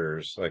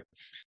characters. Like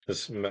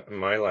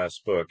my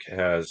last book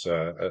has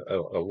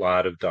a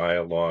lot of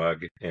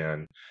dialogue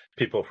and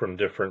people from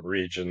different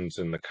regions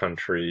in the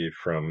country,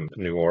 from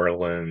New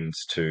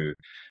Orleans to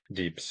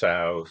Deep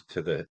South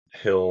to the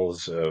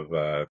hills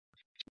of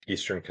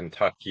Eastern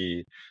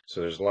Kentucky.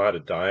 So there's a lot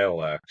of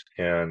dialect,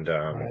 and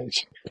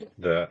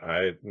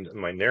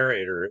my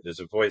narrator is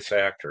a voice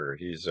actor.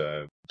 He's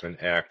an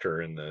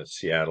actor in the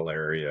Seattle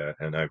area,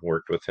 and I've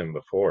worked with him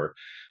before,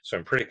 so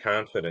I'm pretty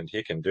confident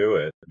he can do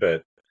it.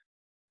 But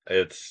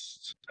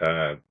it's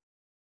that's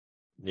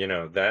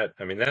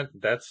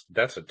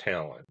a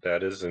talent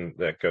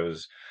that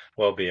goes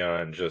well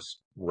beyond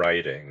just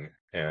writing.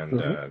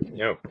 And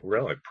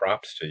really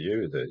props to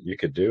you that you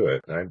could do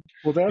it. I'd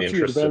be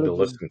interested to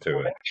listen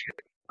to it.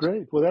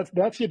 Great. Well,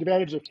 that's the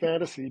advantage of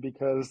fantasy,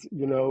 because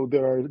there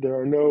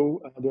are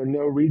no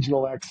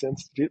regional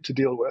accents to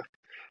deal with.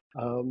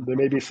 There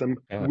may be some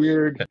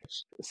weird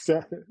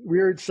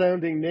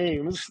sounding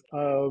names,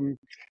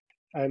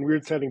 and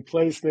weird sounding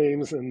place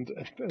names and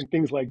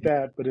things like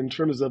that. But in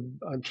terms of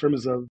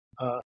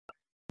uh,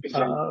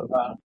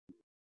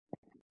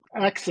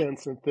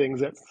 accents and things,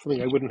 that's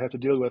something I wouldn't have to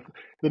deal with.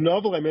 The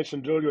novel I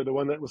mentioned earlier, the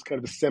one that was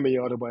kind of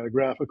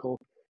semi-autobiographical,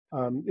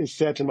 is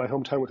set in my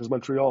hometown, which is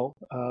Montreal,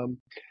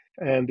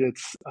 and it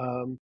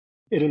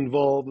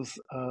involves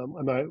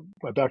my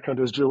background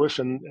is Jewish,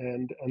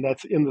 and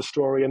that's in the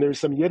story, and there's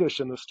some Yiddish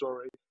in the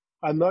story.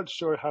 I'm not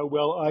sure how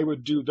well I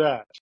would do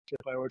that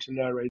if I were to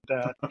narrate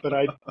that, but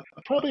I'd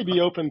probably be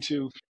open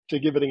to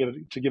giving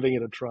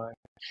it a try.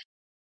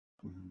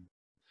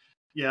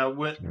 Yeah,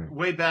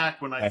 way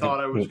back when I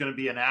thought I was going to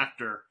be an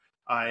actor,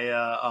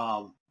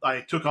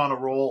 I took on a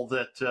role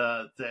that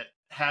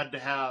had to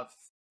have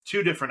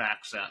two different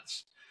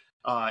accents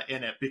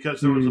in it, because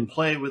there was a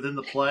play within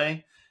the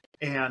play,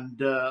 and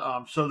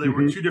so they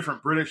were two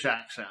different British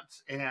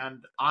accents,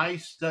 and I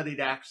studied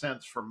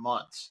accents for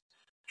months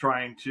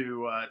trying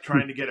to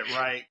get it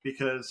right,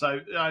 because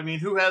I mean,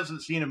 who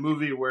hasn't seen a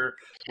movie where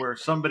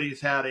somebody's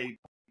had a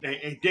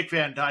Dick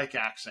Van Dyke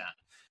accent?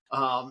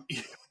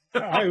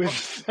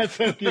 That's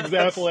the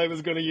example I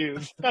was going to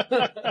use.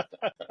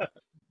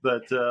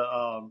 But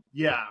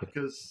yeah,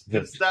 because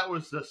that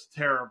was just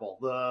terrible.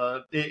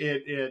 A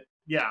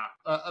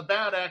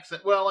bad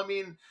accent. Well, I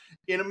mean,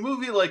 in a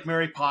movie like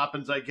Mary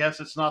Poppins, I guess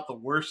it's not the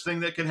worst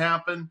thing that could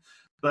happen.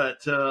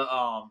 But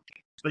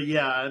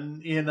yeah,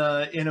 in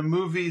a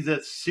movie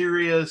that's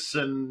serious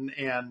or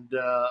in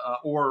a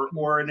more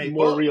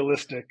book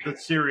realistic,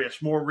 that's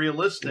serious, more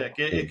realistic,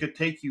 it could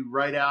take you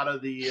right out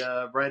of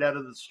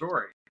the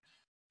story.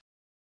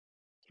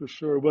 For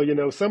sure. Well, one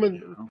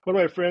of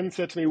my friends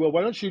said to me, "Well,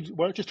 why don't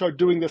you start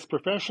doing this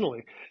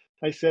professionally?"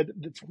 I said,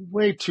 "It's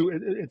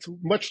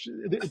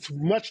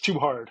much too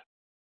hard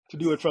to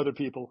do it for other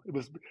people. It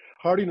was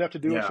hard enough to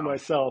do it for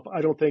myself.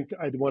 I don't think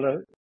I'd want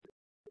to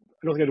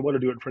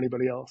do it for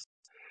anybody else."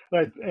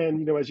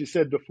 And as you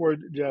said before,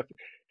 Jeff,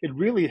 it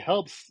really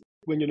helps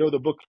when you know the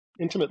book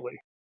intimately.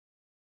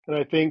 And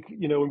I think,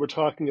 when we're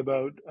talking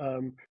about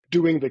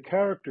doing the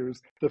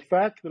characters, the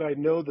fact that I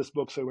know this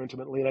book so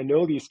intimately, and I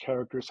know these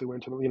characters so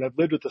intimately, and I've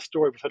lived with the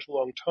story for such a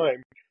long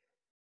time,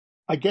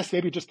 I guess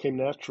maybe it just came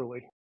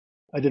naturally.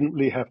 I didn't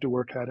really have to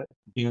work at it.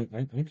 Yeah,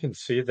 I can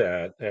see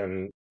that.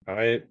 And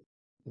I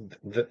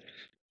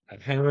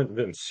haven't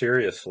been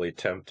seriously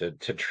tempted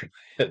to try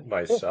it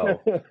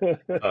myself.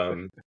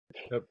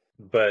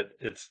 But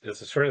it's the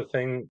sort of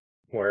thing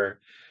where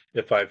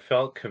if I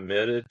felt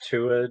committed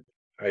to it,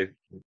 I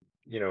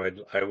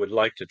would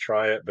like to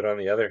try it. But on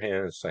the other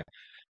hand, it's like,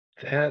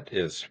 that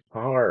is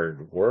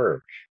hard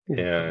work.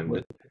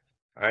 And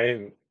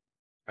I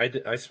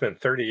spent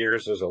 30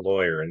 years as a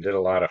lawyer and did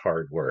a lot of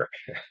hard work.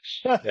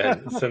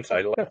 And since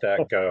I let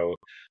that go,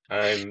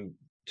 I'm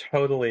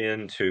totally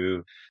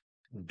into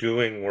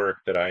doing work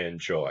that I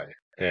enjoy.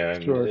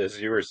 And Sure.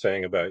 as you were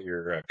saying about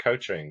your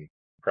coaching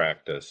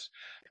practice,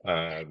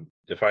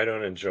 if I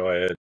don't enjoy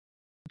it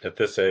at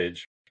this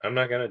age, I'm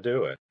not going to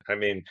do it. I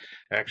mean,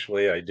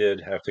 actually, I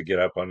did have to get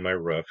up on my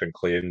roof and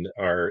clean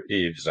our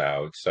eaves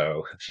out.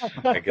 So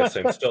I guess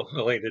I'm still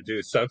willing to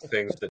do some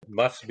things that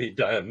must be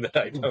done that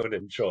I don't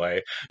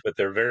enjoy, but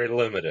they're very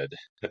limited.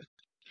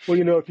 Well,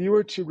 if you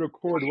were to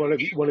record one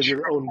of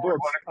your own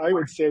books, I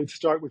would say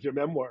start with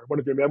one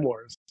of your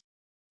memoirs.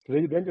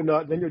 Then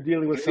you're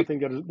dealing with something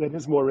that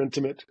is more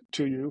intimate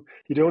to you.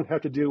 You don't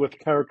have to deal with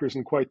characters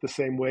in quite the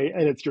same way,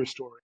 and it's your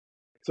story.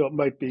 So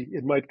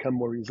it might come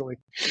more easily.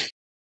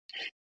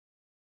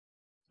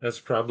 That's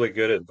probably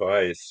good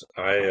advice.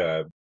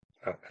 I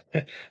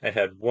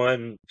had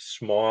one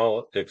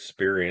small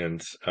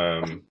experience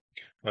on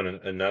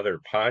another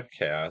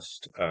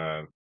podcast.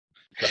 The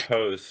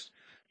host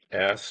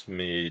asked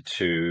me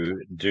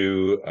to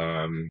do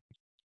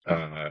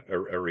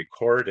a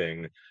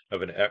recording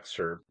of an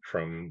excerpt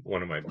from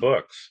one of my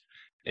books.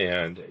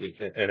 And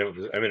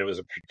it was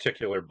a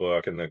particular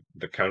book, and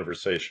the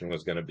conversation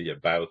was going to be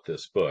about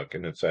this book.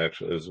 And it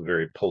was a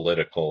very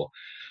political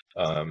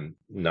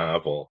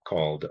novel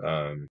called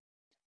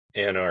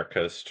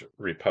Anarchist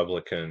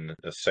Republican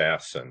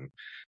Assassin.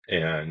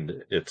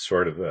 And it's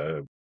sort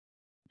of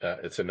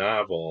it's a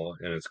novel,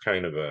 and it's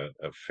kind of a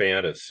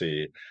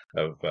fantasy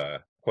of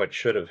what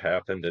should have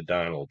happened to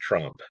Donald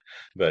Trump.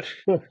 But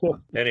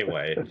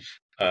anyway,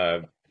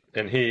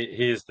 and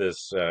he's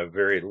this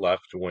very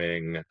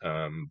left-wing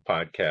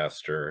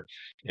podcaster,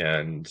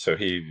 and so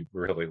he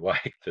really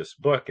liked this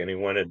book, and he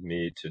wanted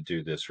me to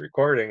do this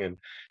recording, and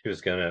he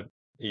was going to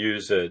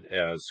use it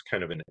as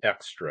kind of an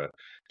extra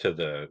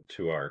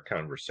to our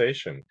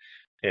conversation.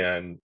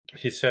 And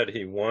he said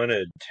he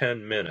wanted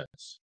 10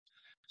 minutes.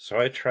 So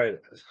I tried,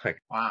 like,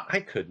 wow.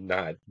 I could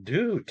not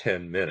do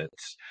 10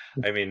 minutes.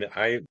 I mean,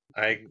 I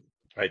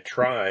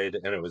tried,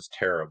 and it was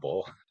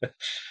terrible.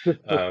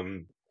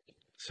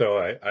 So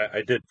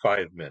I did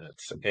 5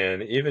 minutes,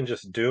 and even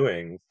just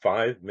doing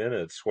 5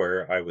 minutes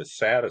where I was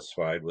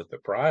satisfied with the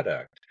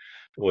product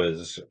it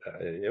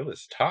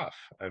was tough.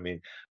 I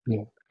mean,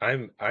 Yeah.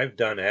 I've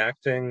done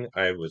acting.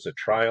 I was a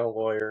trial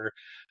lawyer.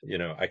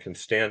 I can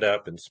stand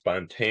up and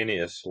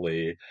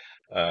spontaneously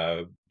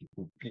uh,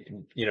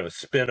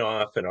 spin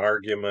off an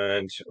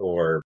argument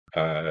or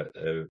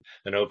an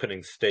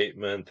opening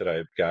statement that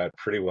I've got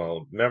pretty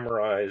well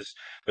memorized,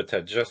 but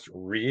to just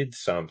read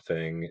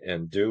something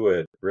and do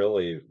it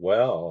really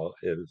well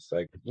is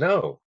like,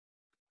 no,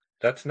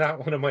 that's not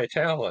one of my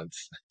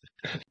talents.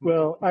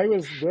 Well, I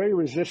was very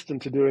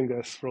resistant to doing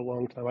this for a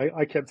long time.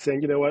 I kept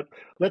saying, you know what,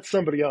 let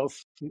somebody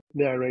else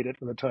narrate it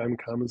when the time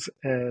comes.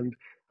 And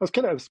I was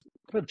kind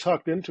of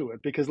talked into it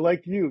because,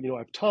 like you,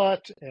 I've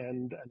taught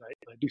and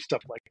I do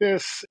stuff like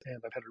this, and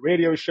I've had a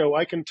radio show.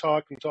 I can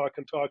talk and talk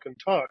and talk and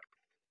talk.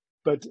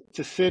 But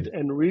to sit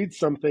and read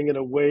something in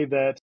a way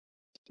that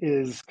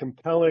is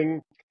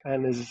compelling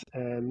and is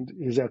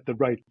at the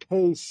right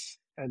pace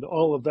and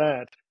all of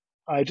that,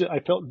 I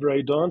felt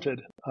very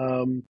daunted.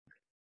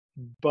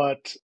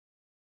 But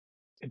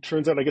it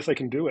turns out I guess I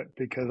can do it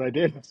because I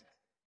did.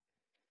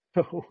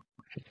 So,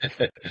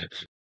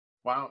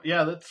 Wow.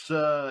 Yeah, that's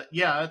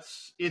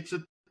it's a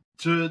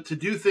to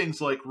do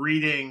things like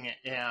reading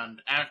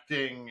and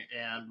acting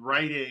and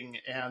writing,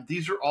 and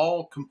these are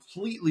all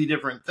completely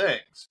different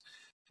things.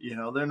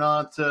 They're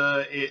not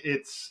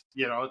it's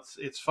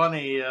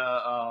funny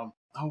oh,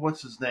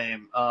 what's his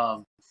name?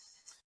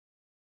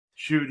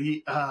 Shoot,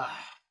 he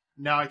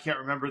now I can't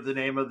remember the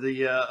name of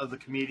the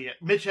comedian.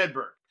 Mitch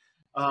Hedberg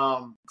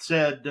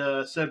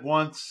said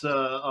once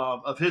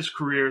of his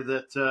career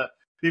that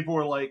people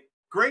were like,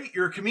 "Great,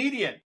 you're a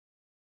comedian.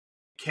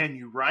 Can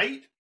you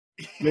write?"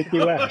 make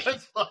me laugh.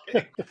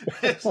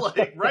 It's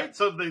like write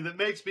something that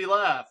makes me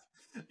laugh.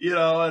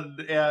 And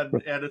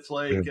it's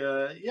like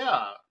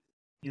yeah,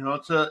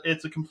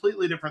 it's a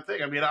completely different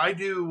thing. I mean, I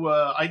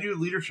do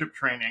leadership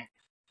training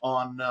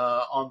on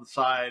the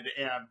side,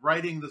 and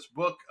writing this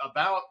book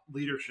about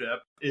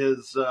leadership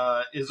is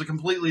a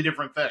completely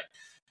different thing.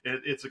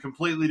 It's a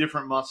completely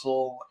different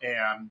muscle,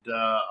 and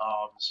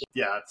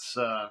yeah,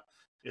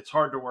 it's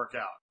hard to work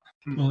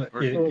out. Well,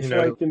 Well, it's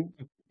like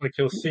like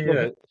go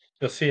ahead.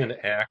 you'll see an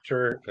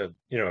actor,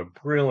 a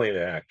brilliant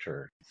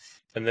actor,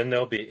 and then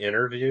they'll be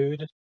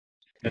interviewed.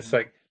 It's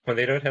like when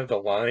they don't have the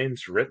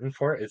lines written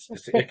for it,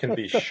 it can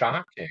be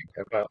shocking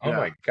about, oh Yeah,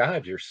 my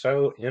God, you're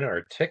so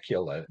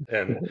inarticulate.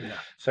 And yeah.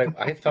 so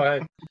I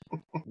thought,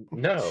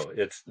 no,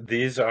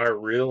 these are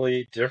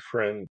really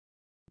different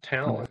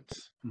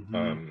talents.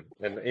 Mm-hmm.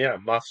 And yeah,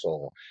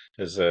 muscle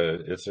is a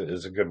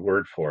good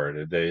word for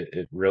it.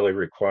 It really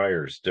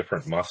requires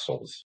different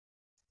muscles.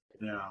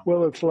 Yeah.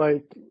 Well, it's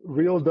like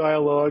real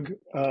dialogue,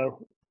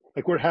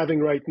 like we're having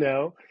right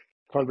now,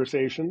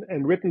 conversation,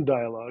 and written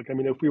dialogue. I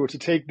mean, if we were to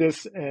take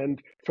this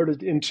and turn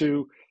it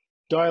into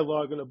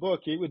dialogue in a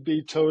book, it'd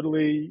be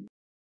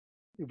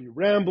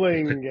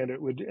rambling,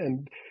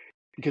 and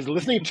because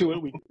listening to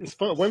it is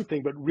fun, one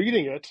thing, but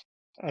reading it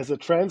as a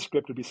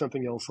transcript would be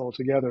something else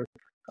altogether.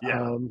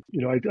 Yeah.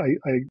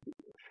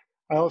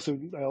 I also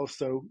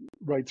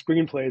write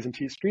screenplays and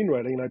teach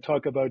screenwriting, and I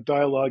talk about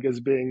dialogue as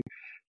being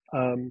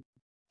um,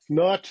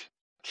 not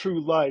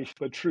true life,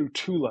 but true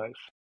to life.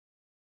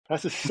 It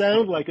has to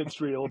sound like it's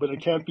real, but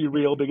it can't be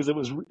real because it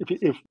was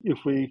if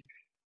we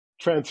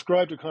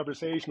transcribed a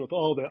conversation with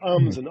all the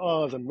ums and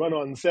ahs and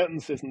run-on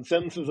sentences and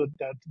sentences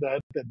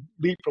that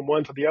leap from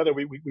one to the other,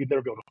 we'd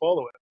never be able to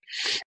follow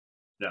it.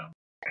 Yeah.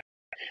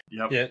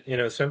 Yep.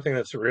 Yeah, something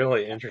that's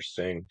really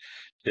interesting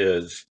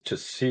is to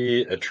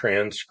see a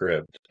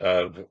transcript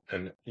of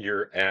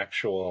your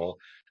actual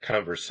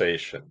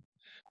conversation.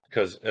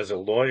 Because as a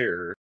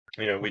lawyer,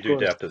 we Of do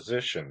course.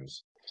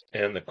 depositions,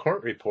 and the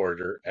court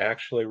reporter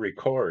actually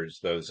records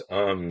those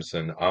ums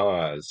and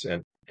ahs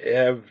and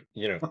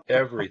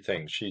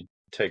everything. She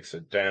takes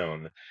it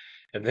down.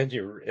 And then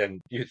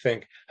you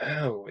think,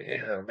 oh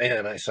yeah,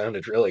 man, I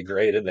sounded really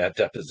great in that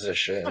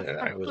deposition, and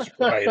I was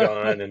right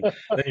on. And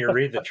then you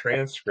read the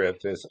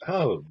transcript, is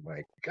oh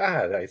my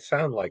God, I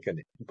sound like a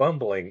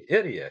bumbling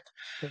idiot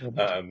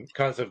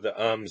because of the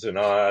ums and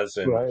ahs,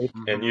 Right.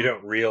 and you Mm-hmm.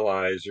 don't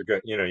realize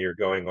you're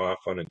going off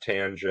on a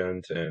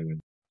tangent, and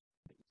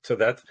so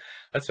that's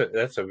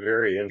a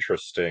very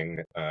interesting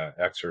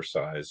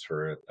exercise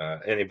for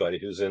anybody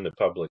who's into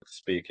public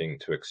speaking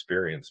to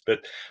experience. But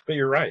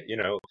you're right.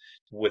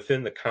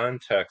 Within the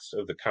context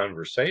of the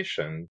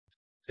conversation,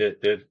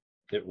 it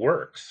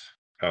works.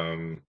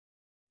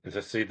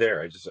 To see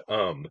there, I just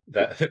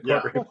that the court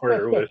Yeah.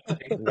 reporter would have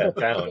taken that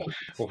down.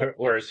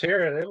 Whereas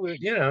here, it would,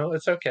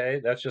 it's okay.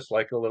 That's just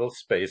like a little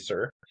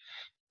spacer.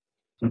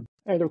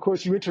 And of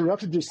course, you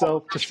interrupted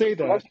yourself to say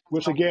that,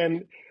 which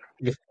again,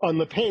 on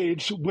the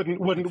page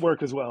wouldn't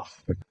work as well.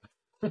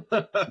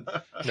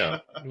 No,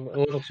 a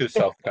little too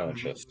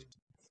self-conscious.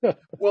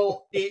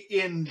 Well,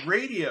 in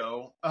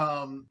radio,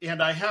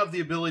 and I have the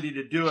ability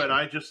to do it.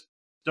 I just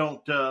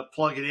don't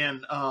plug it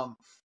in.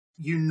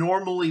 You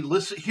normally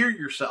hear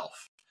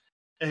yourself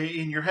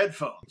in your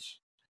headphones,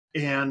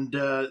 and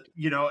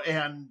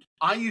and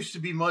I used to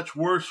be much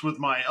worse with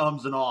my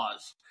ums and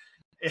ahs.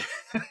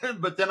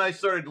 But then I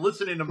started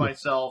listening to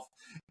myself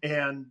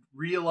and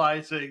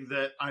realizing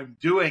that I'm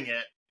doing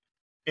it,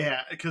 and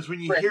because when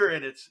you hear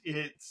it,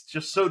 it's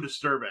just so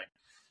disturbing.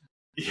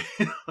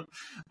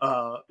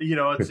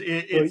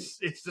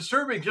 it's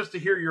disturbing just to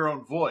hear your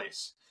own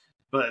voice,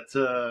 but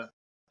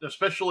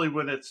especially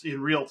when it's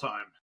in real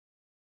time.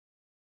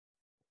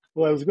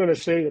 Well, I was going to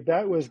say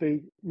that was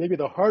maybe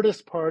the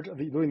hardest part of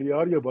doing the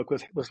audiobook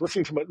was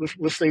listening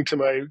to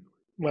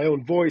my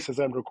own voice as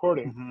I'm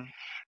recording,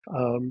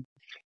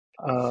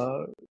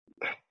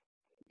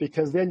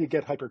 because then you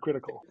get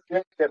hypercritical.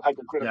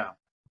 Yeah.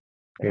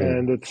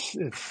 And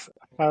it's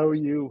how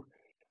you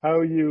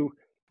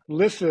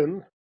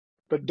listen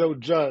but don't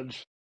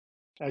judge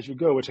as you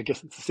go, which I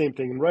guess it's the same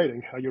thing in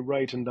writing, how you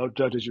write and don't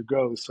judge as you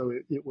go. So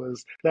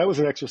that was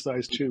an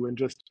exercise too, and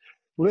just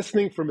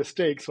listening for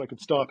mistakes so I could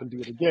stop and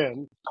do it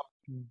again,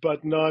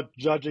 but not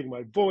judging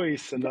my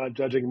voice and not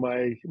judging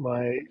my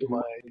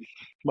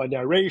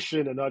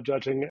narration and not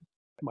judging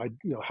my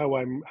how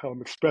I'm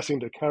expressing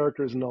the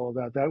characters and all of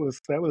that. That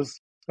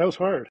was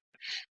hard.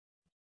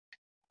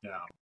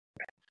 Yeah.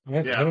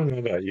 I don't know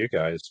about you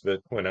guys, but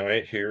when I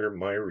hear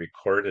my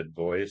recorded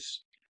voice,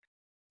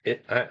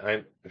 it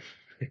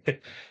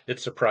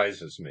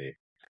surprises me.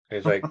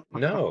 It's like,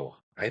 no,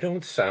 I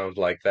don't sound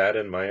like that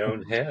in my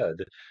own head.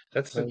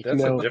 That's a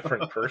No.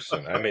 different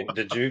person. I mean,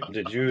 did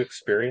you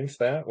experience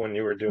that when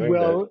you were doing the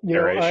Well,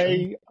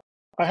 narration?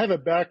 I have a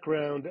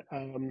background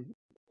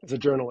as a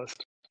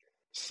journalist.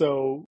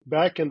 So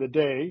back in the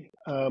day,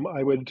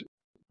 I would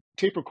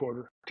tape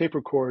record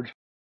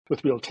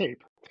with real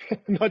tape,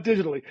 not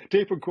digitally,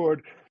 tape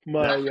record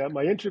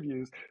my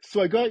interviews.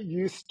 So I got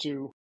used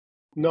to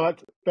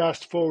not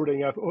fast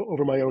forwarding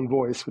over my own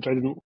voice, which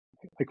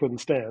I couldn't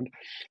stand.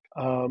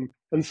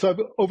 And so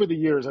over the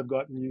years, I've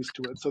gotten used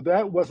to it. So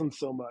that wasn't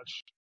so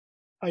much.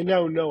 I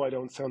now know I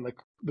don't sound like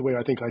the way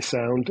I think I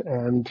sound,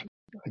 and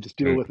I just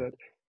deal with it.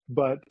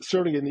 But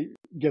certainly in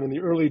the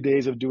early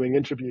days of doing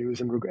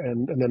interviews and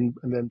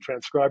then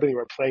transcribing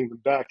or playing them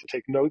back to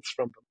take notes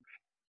from them,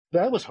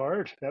 that was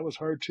hard. That was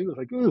hard too.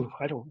 Like, ooh,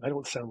 I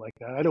don't sound like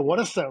that. I don't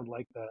want to sound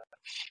like that.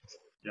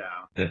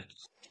 Yeah.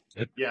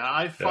 Yeah,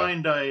 I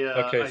find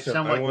I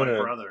sound like my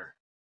brother.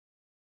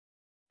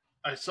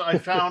 I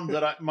found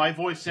that my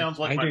voice sounds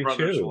like my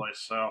brother's voice.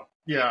 So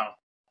yeah.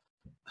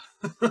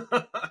 So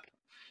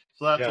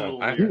that's a little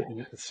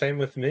weird. Same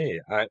with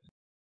me.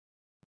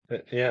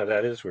 Yeah,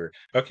 that is weird.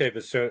 Okay,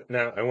 but so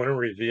now I want to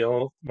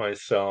reveal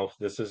myself.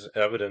 This is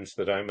evidence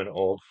that I'm an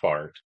old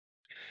fart.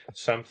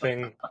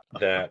 Something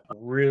that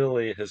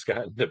really has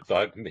gotten to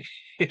bug me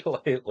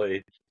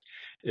lately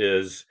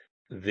is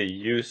the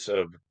use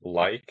of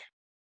like.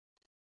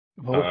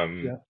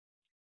 Yeah.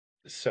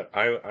 So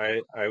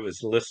I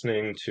was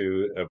listening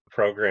to a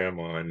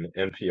program on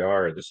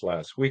NPR this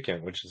last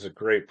weekend, which is a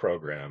great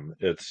program.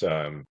 It's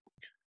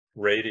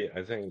radio.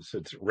 I think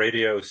it's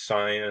Radio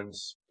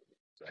Science.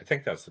 I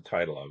think that's the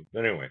title of it.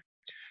 Anyway,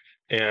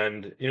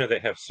 and they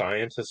have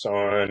scientists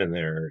on, and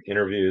they're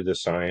interview the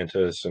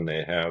scientists, and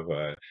they have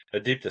a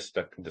deep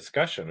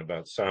discussion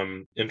about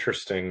some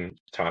interesting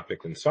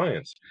topic in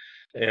science.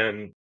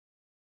 And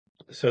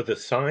so the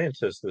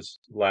scientist this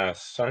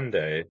last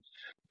Sunday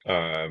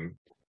I'm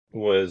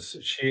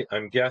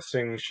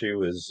guessing she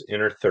was in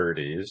her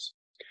 30s,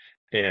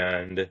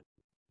 and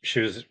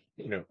she was,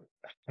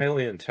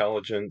 highly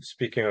intelligent,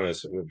 speaking on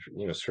this,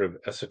 sort of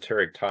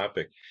esoteric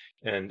topic,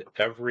 and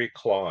every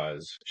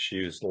clause she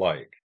used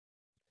like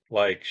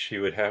she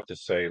would have to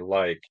say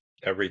like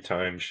every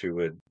time she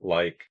would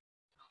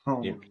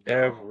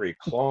every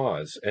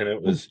clause, and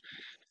it was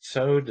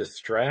so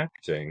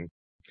distracting.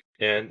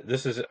 And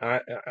this is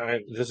a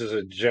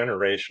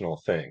generational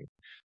thing.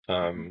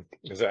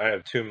 Because I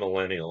have two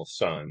millennial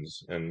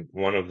sons, and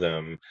one of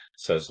them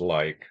says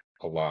like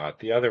a lot,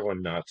 the other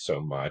one not so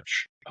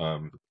much.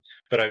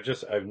 But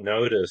I've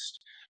noticed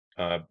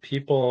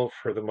people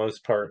for the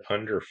most part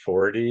under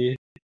 40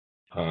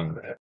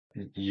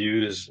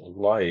 use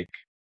like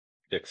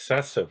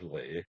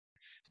excessively,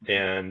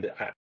 and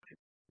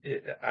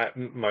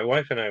my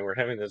wife and I were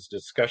having this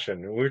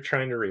discussion, and we were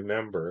trying to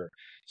remember.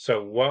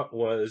 So, what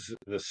was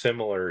the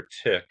similar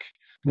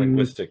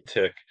linguistic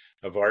tick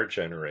of our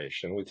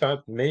generation? We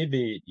thought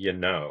maybe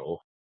not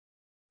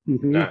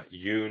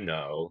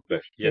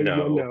but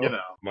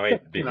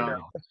might be.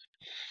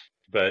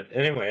 But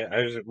anyway,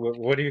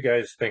 what do you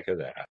guys think of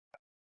that?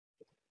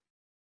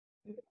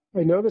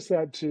 I noticed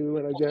that too,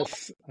 and I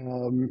guess I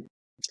don't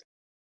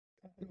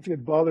think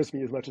it bothers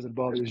me as much as it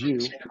bothers you,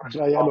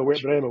 but I am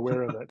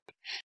aware of it.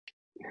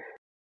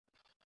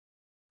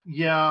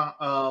 Yeah.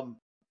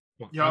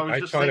 I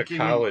taught a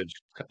college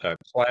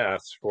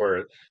class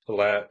for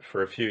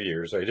a few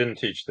years. I didn't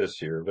teach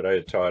this year, but I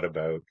had taught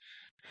about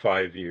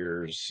 5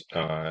 years,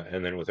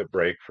 and then with a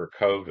break for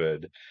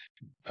COVID.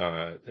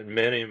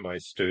 Many of my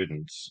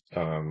students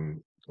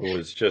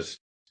was just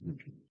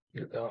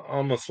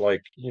almost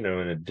like an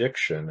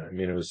addiction. I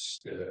mean, it was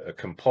a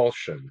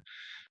compulsion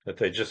that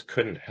they just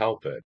couldn't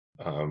help it.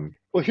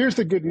 Well, here's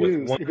the good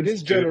news: if it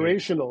is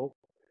generational,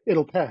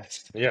 it'll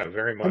pass. Yeah,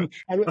 very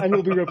much, and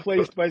it'll be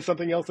replaced by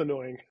something else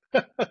annoying.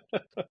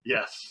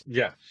 Yes.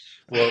 Yeah.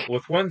 Well,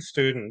 with one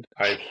student,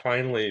 I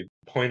finally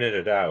pointed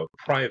it out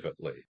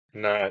privately,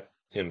 not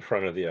in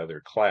front of the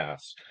other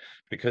class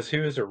because he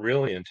was a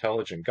really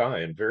intelligent guy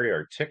and very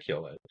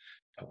articulate.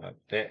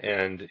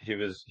 And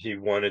he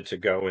wanted to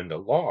go into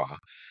law.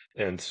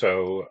 And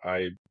so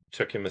I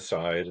took him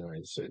aside and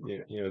I said,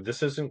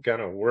 this isn't going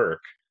to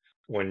work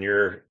when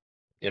you're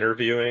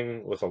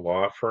interviewing with a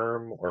law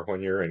firm or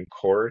when you're in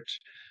court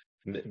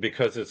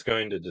because it's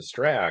going to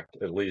distract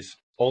at least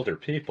older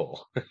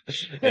people.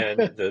 And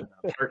the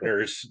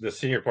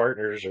senior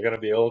partners are going to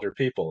be older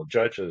people.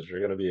 Judges are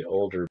going to be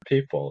older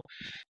people.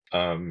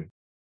 And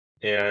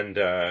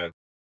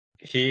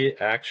he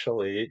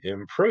actually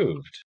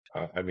improved.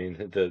 I mean,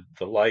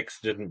 the likes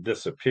didn't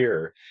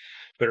disappear.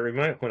 But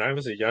when I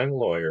was a young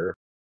lawyer,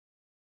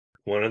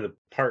 one of the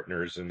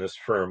partners in this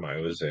firm I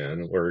was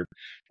in, where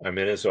I'm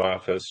in his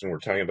office and we're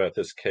talking about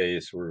this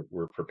case,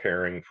 we're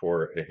preparing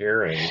for a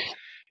hearing,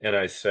 and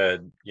I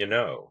said,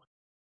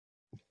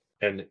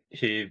 and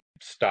he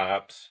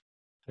stops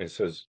and he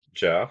says,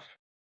 Jeff,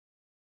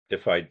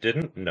 if I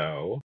didn't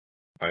know,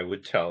 I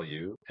would tell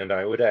you and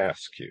I would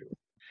ask you.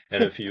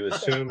 And if you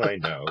assume I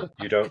know,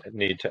 you don't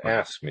need to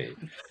ask me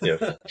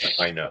if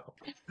I know.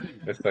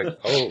 It's like,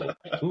 oh,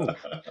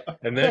 oof.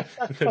 And then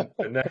the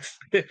next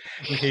thing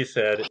he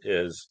said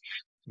is,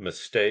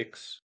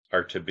 mistakes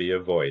are to be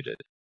avoided.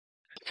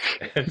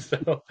 And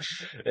so,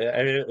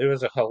 I mean, it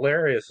was a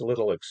hilarious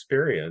little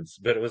experience,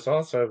 but it was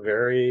also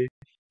very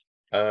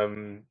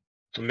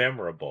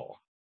memorable.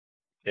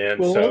 And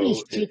Well, all these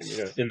so,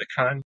 tics, in the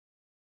con,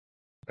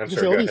 I'm you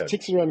sorry, say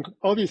go ahead.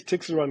 all these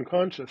tics are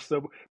unconscious.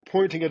 So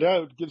pointing it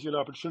out gives you an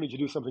opportunity to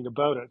do something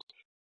about it,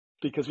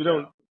 because we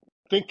don't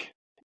think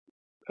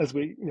as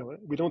we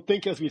don't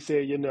think as we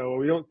say, or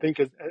we don't think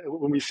as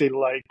when we say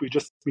like, we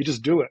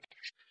just do it.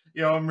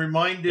 I'm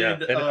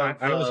reminded and of.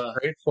 I was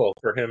grateful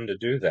for him to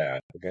do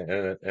that,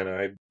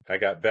 and I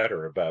got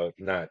better about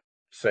not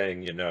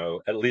saying,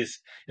 at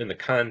least in the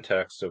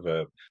context of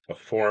a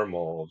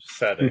formal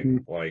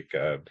setting like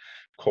a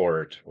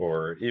court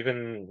or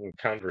even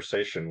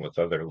conversation with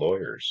other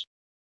lawyers.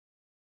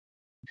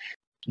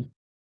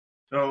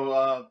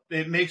 So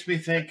it makes me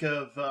think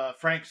of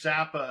Frank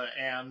Zappa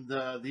and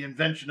the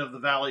invention of the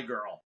Valley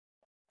Girl.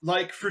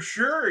 Like, for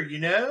sure,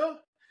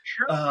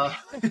 Sure.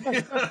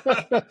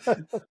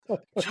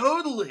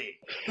 Totally.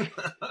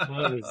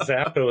 Well,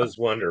 Zappa was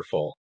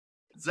wonderful.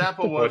 Zappa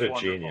was what a wonderful.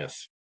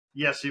 Genius.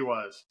 Yes, he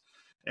was.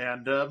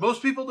 And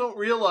most people don't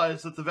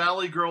realize that the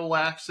Valley Girl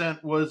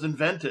accent was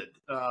invented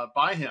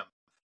by him.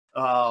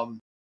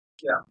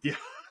 Yeah.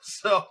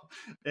 So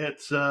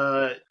it's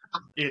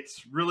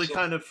really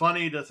kind of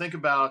funny to think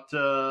about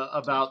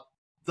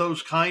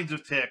those kinds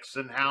of tics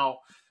and how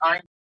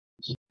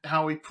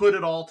he put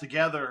it all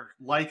together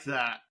like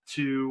that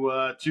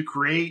to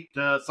create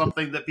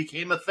something that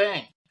became a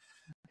thing.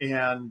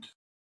 And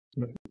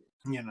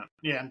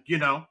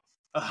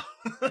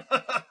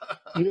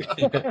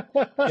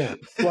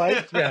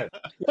Like,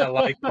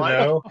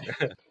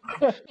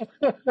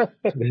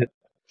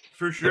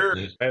 for sure.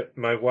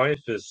 My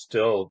wife is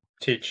still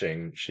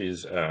teaching.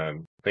 She's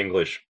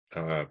English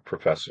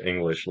professor,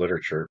 English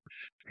literature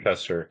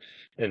professor,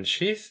 and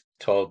she's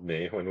told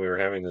me when we were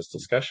having this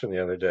discussion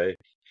the other day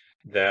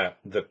that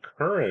the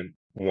current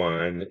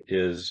one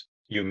is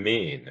 "you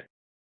mean,"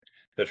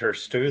 that her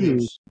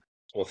students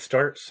will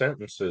start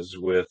sentences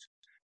with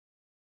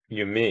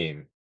 "you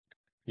mean."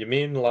 You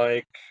mean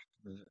like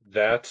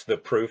that's the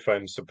proof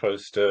I'm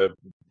supposed to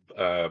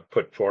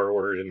put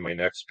forward in my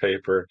next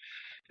paper?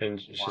 And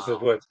she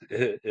said, "Well,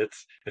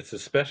 it's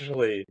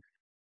especially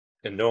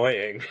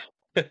annoying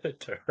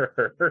to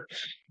her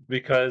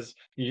because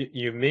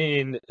you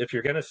mean if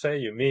you're going to say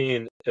you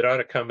mean, it ought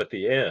to come at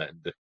the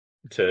end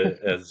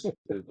as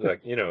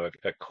like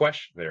a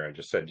question there. I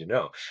just said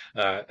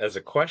as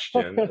a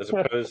question as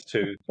opposed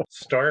to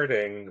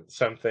starting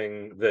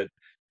something that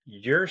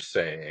you're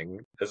saying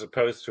as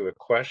opposed to a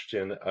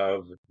question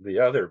of the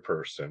other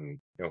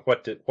person.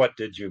 What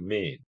did you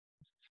mean?"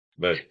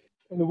 But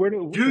where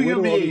do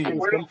you mean? I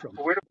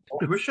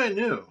wish I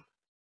knew.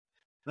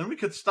 Then we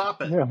could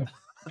stop it. Yeah.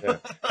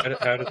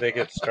 How did they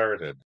get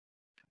started?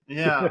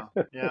 Yeah.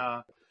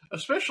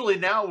 Especially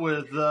now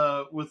with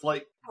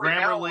like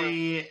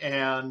Grammarly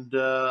and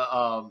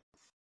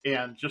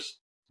just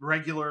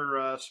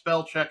regular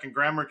spell check and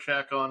grammar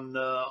check on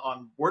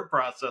word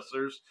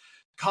processors.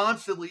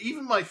 Constantly,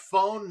 even my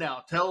phone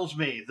now tells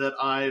me that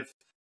I've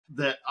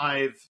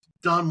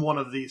done one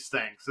of these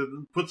things. It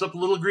puts up a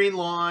little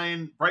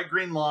bright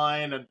green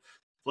line, and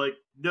like,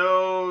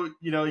 no,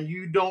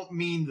 you don't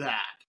mean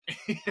that.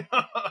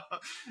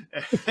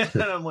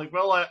 And I'm like,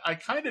 well, I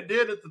kind of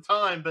did at the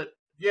time, but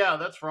yeah,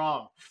 that's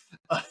wrong.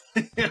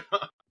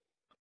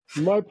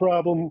 My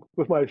problem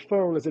with my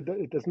phone is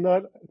it does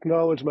not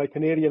acknowledge my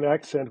Canadian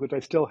accent, which I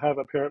still have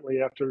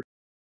apparently after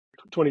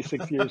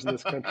 26 years in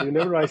this country.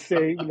 Whenever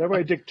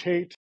I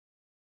dictate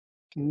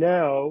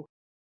now,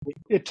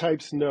 it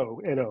types no,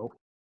 N-O.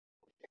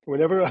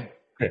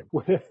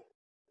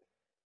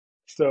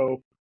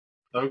 So.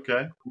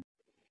 Okay.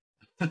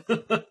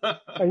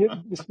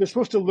 They're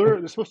supposed to learn.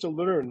 They're supposed to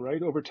learn,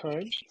 right, over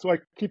time. So I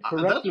keep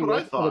correcting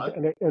That's what I thought.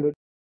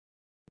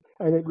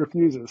 and it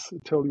refuses.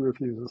 It totally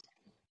refuses.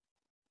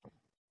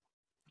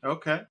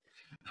 Okay.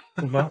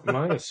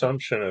 My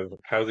assumption of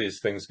how these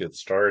things get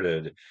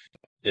started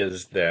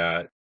is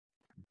that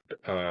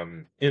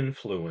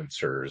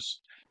influencers,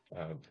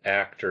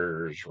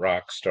 actors,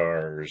 rock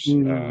stars,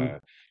 Mm.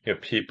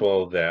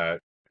 people that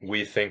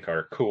we think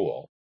are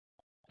cool,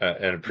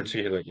 and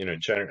particularly,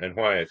 and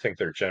why I think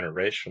they're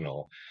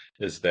generational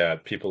is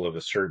that people of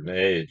a certain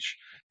age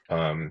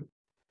um,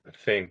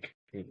 think,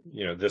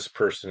 this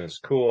person is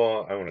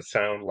cool. I want to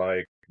sound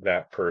like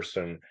that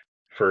person.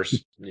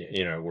 First,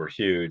 we're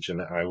huge,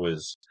 and I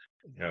was,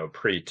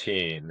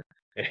 preteen.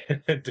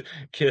 And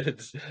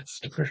kids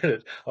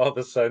started all of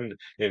a sudden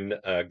in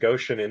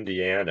Goshen,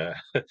 Indiana,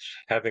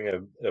 having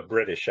a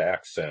British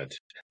accent.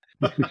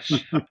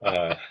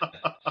 Uh,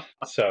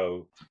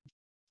 so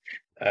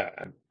uh,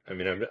 I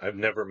mean, I've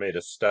never made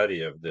a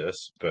study of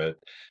this, but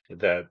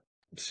that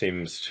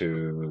seems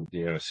to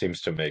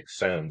make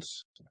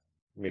sense.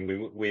 I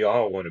mean, we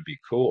all want to be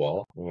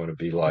cool. We want to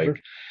be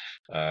like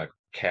uh,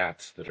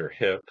 cats that are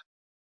hip.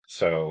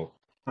 So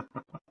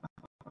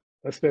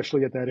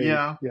Especially at that age.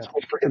 Yeah. Yeah.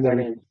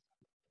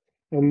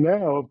 And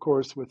now, of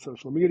course, with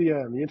social media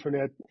and the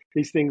internet,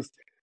 these things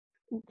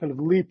kind of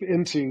leap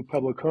into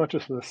public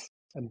consciousness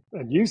and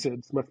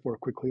usage much more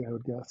quickly, I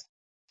would guess,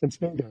 and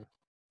stay there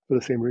for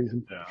the same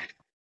reason. Yeah.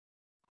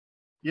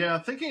 Yeah,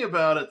 thinking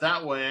about it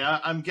that way,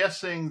 I'm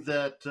guessing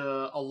that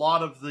a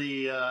lot of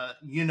the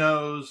you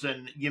knows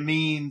and you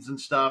means and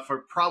stuff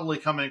are probably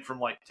coming from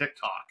like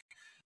TikTok.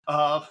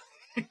 Uh,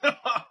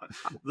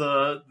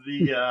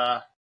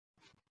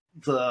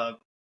 the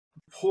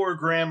poor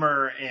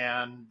grammar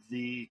and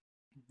the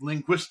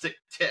linguistic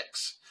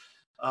tics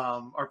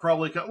are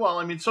probably well.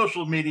 I mean,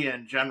 social media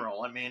in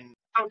general. I mean.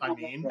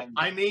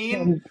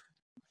 And,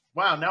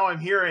 Wow, now I'm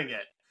hearing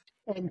it.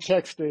 and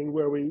texting,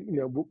 where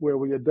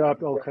we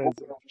adopt all kinds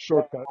of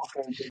shortcuts.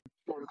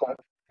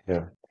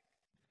 yeah.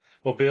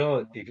 Well,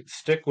 Bill, you could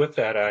stick with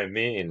that. I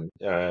mean,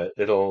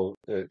 you'll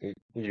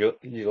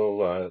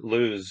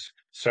lose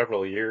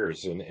several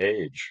years in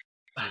age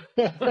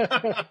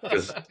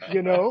because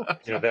You know,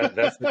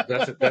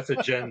 that's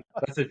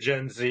a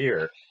Gen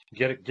Zer.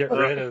 Get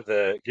rid of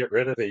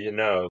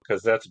the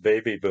because that's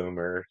baby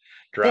boomer.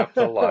 Drop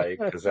the like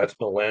because that's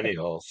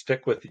millennial.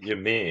 Stick with you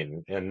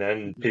mean, and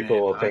then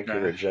people will think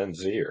you're a Gen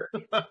Zer.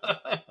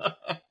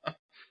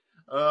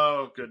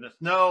 Oh goodness,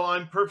 no!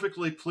 I'm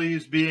perfectly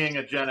pleased being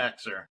a Gen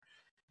Xer.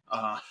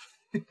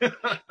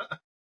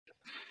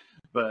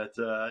 But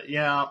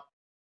yeah.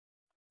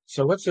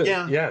 So what's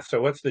Yeah.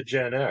 So what's the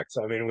Gen X?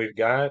 I mean, we've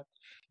got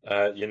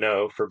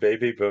for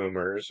baby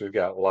boomers, we've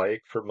got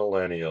like for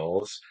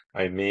millennials.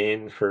 I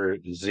mean for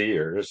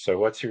Zers. So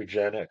what's your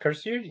Gen X? Of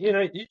course,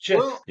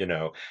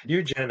 Well,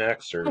 you Gen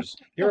Xers,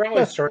 you're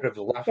always sort of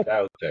left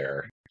out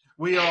there.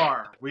 we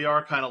are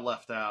kind of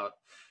left out.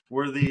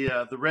 We're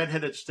the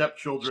redheaded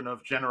stepchildren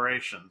of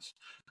generations.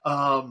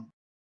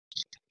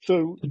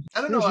 so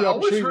I don't know. here's I the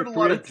always opportunity heard to a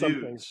lot of create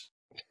something. dudes.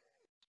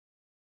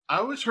 I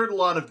always heard a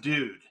lot of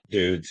dude.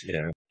 Dudes,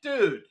 yeah.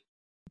 Dude.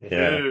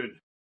 Yeah. Dude.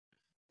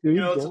 Dude,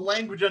 It's a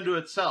language unto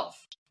itself.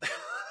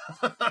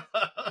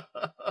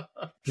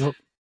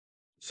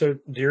 So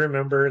do you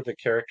remember the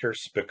character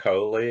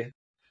Spicoli?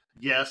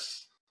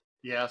 Yes.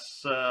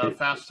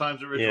 Fast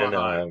Times at Ridgemont In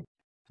High.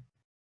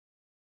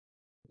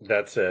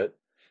 that's it.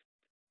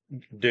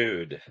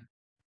 Dude.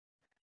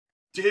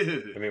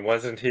 Dude. I mean,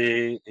 wasn't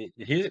he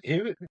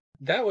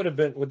that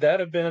would that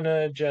have been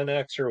a Gen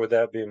X or would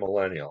that be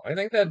millennial? I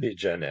think that'd be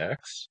Gen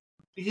X.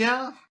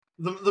 Yeah.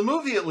 The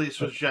movie at least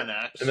was Gen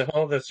And X. the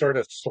whole the sort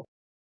of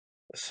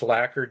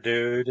slacker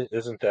dude,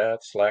 isn't that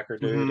slacker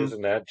dude? Mm-hmm.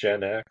 Isn't that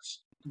Gen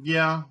X?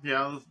 Yeah,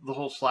 the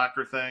whole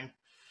slacker thing.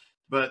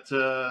 But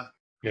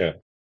Yeah.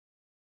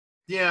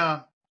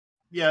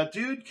 yeah,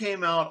 dude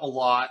came out a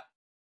lot.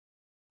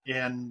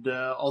 And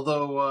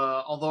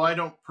although I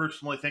don't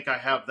personally think I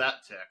have that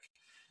tick.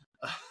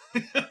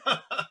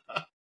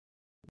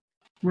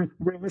 We're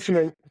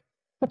listening.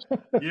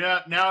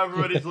 Yeah, now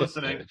everybody's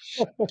listening.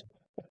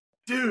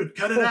 Dude,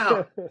 cut it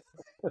out.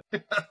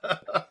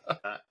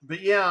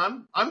 But yeah,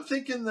 I'm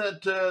thinking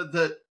that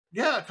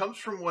it comes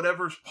from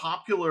whatever's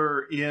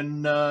popular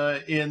in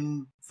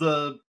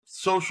the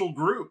social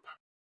group.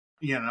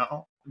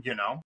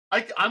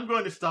 I'm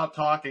going to stop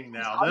talking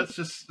now. That's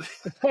just.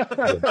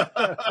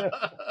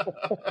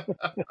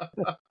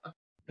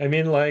 I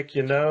mean,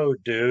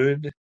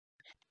 dude.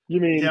 You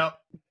mean? Yep.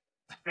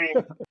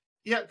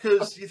 Yeah,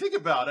 because you think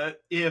about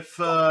it, if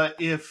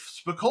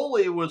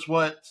Spicoli was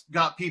what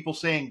got people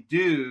saying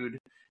 "dude,"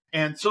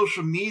 and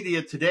social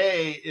media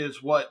today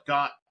is what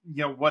got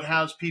what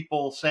has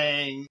people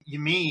saying "you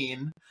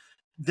mean,"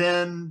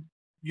 then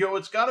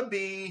it's got to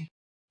be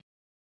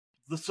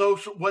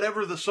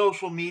whatever the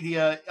social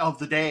media of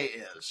the day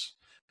is.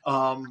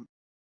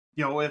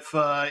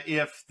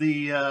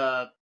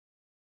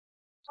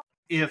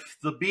 If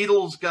the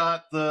Beatles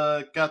got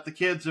the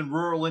kids in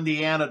rural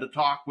Indiana to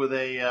talk with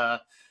a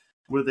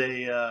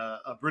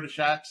British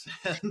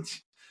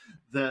accent,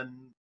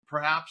 then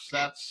perhaps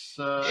that's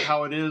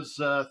how it is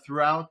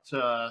throughout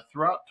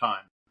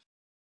time.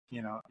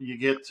 You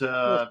get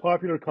Well, it's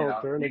popular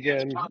culture, and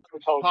again, pop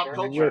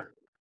culture.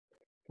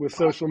 with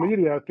social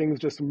media, things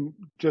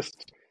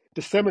just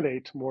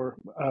disseminate more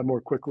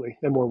quickly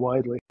and more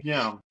widely.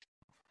 Yeah.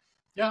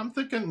 Yeah, I'm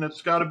thinking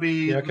it's got to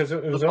be because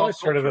it the was pop always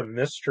sort of a culture.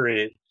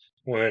 mystery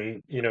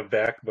when,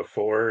 back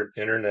before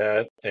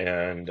internet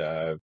and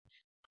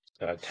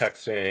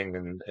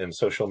texting and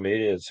social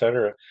media, et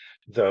cetera,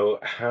 though,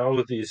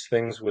 how these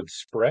things would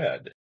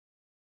spread.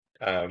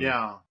 Um,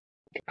 Yeah.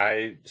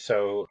 I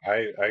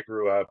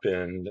grew up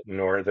in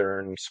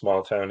northern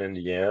small town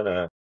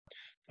Indiana.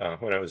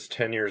 When I was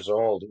 10 years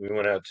old, we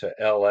went out to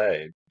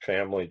LA,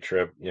 family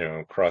trip,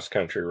 cross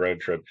country road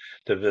trip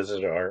to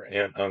visit our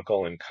aunt,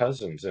 uncle, and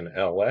cousins in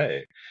LA.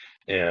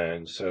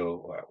 And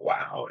so,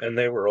 wow. And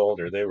they were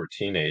older, they were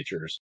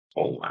teenagers.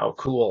 Oh, wow,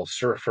 cool.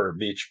 Surfer,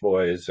 Beach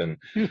Boys, and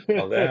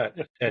all that.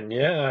 And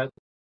yet,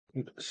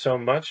 so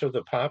much of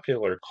the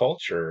popular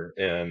culture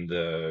and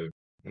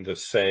the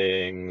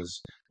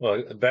sayings,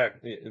 well,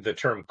 back the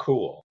term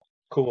cool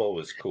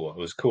was cool. It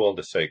was cool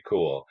to say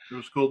cool. It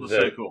was cool to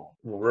say That cool.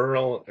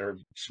 rural or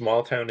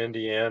small town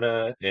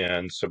Indiana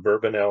and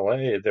suburban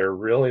LA, there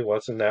really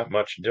wasn't that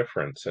much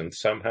difference. And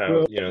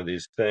somehow, Well,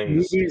 these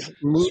things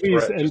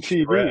movies and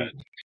TV. spread.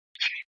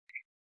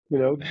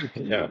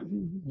 Yeah.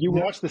 You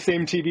watch the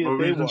same TV that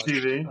they Movies and watched.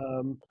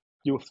 TV.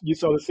 You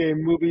saw the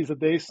same movies that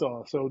they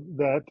saw. So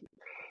that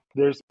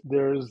there's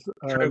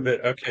True,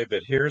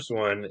 but here's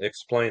one.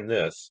 Explain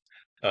this.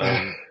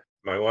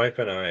 My wife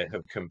and I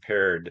have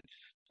compared,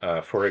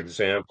 for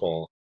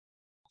example,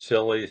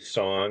 silly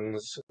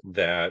songs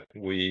that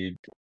we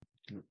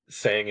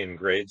sang in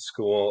grade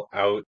school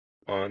out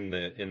in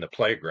the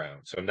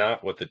playground. So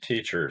not what the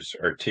teachers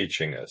are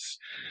teaching us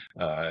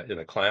in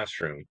the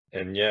classroom,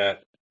 and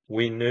yet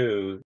we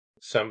knew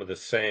some of the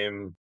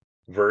same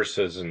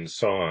verses and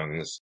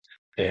songs.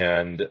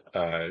 And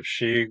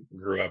she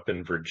grew up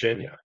in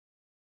Virginia.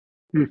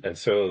 And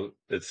so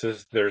it's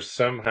this, there's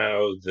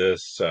somehow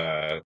this,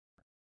 I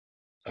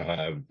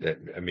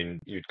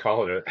mean, you'd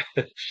call it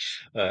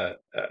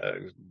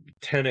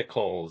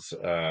tentacles,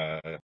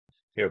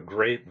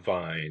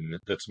 grapevine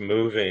that's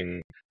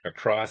moving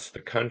across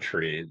the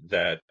country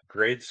that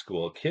grade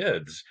school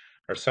kids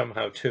are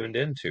somehow tuned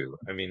into.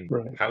 I mean,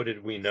 right. how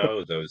did we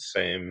know those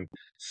same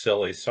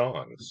silly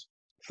songs?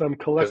 Some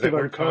Because they collective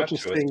weren't taught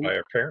unconscious to us thing. by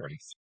our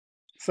parents.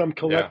 Some Yeah,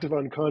 collective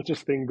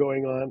unconscious thing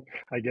going on,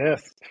 I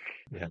guess.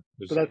 yeah.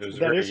 But It was that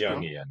very is true.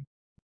 Jungian.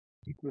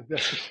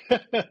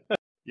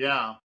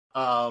 Yeah.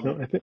 No,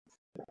 I think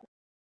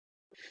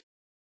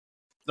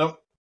No.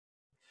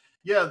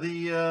 Yeah.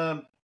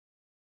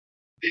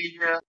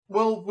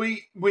 Well,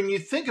 when you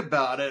think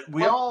about it,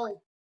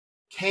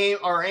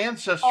 our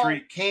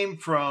ancestry came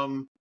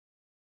from,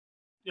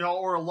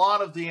 or a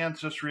lot of the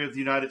ancestry of the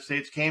United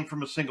States came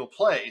from a single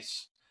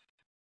place.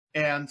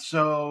 And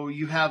so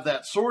you have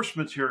that source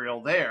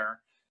material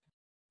there.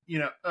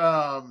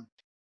 What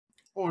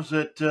was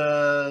it?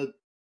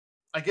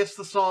 I guess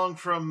the song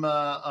from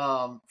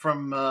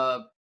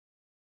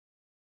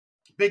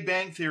Big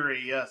Bang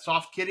Theory,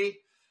 Soft Kitty,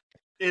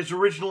 is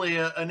originally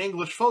an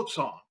English folk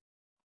song.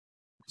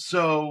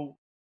 So,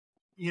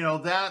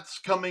 that's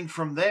coming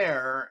from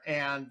there,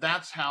 and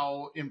that's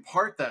how, in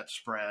part, that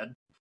spread.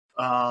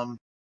 So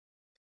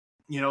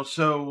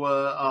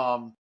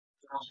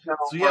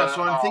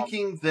I'm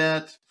thinking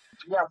that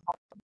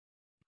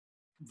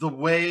the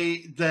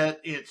way that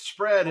it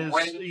spread is,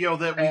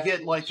 that we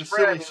get like the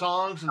silly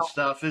songs and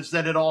stuff, is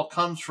that it all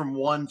comes from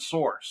one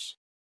source.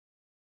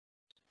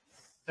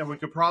 And we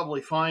could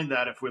probably find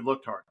that if we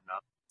looked hard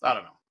enough. I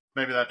don't know.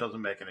 Maybe that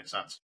doesn't make any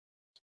sense.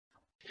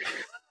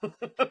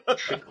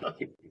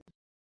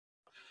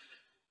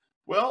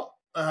 Well,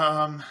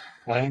 I'm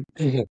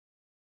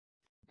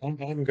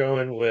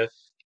going with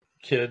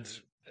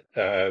kids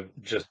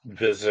just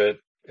visit,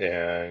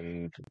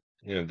 and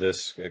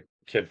this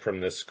kid from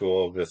this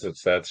school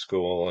visits that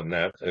school, and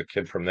that a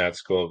kid from that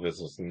school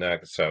visits the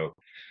next. So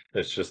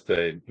it's just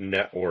a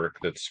network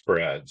that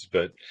spreads.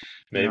 But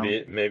maybe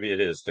it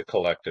is the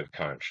collective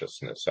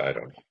consciousness. I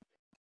don't know.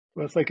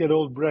 well, it's like an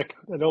old Breck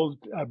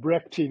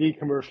TV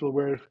commercial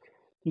where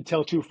you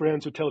tell two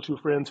friends who tell two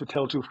friends who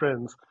tell two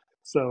friends.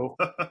 So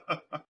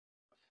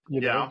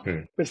yeah,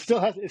 but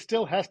it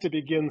still has to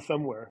begin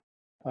somewhere.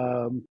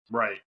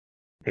 Right.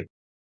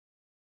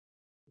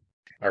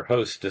 Our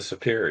host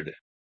disappeared.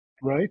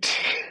 Right.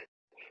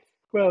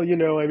 Well,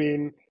 I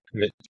mean,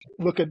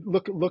 look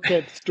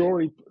at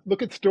story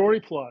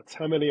plots.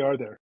 How many are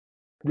there?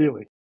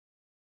 Really,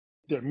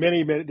 there are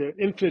many. There are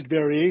infinite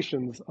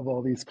variations of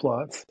all these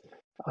plots,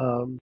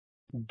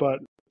 but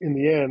in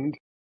the end,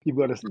 you've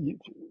got to.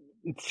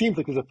 It seems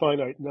like there's a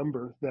finite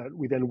number that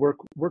we then work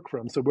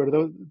from. So where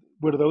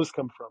do those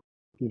come from?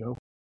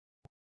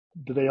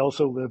 Do they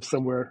also live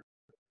somewhere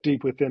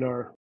deep within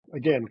our,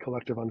 again,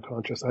 collective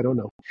unconscious? I don't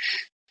know.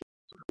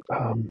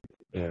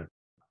 Yeah.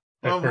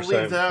 Well, we'll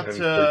leave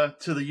that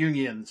to the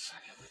unions.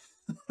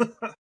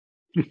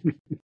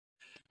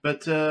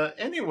 But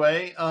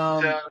anyway,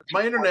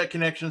 my internet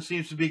connection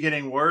seems to be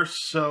getting worse.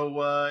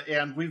 So,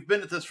 and we've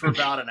been at this for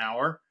about an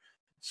hour.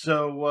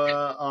 So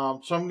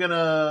I'm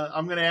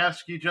gonna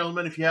ask you,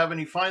 gentlemen, if you have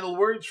any final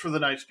words for the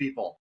nice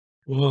people.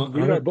 Well,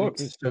 Read our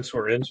books. since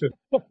we're into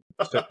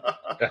so,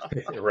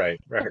 right,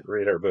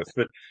 read our books.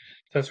 But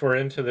since we're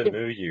into the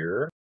new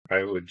year,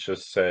 I would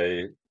just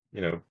say,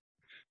 you know,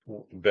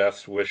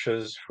 best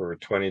wishes for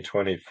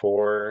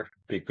 2024.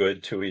 Be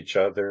good to each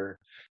other,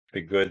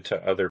 be good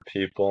to other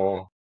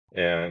people,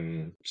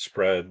 and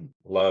spread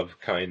love,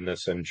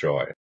 kindness, and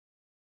joy.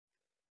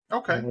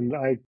 Okay. And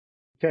I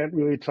can't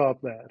really top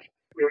that.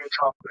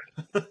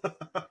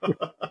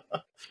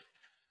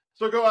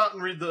 So go out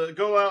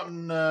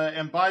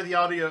and buy the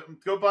audio.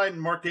 Go buy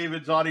Mark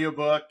David's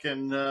audiobook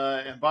and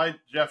buy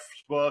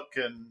Jeff's book,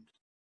 and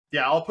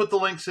yeah, I'll put the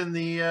links in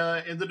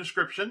the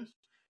description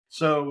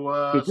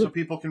so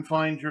people can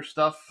find your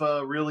stuff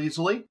real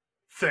easily.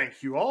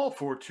 Thank you all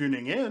for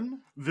tuning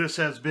in. This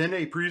has been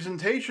a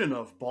presentation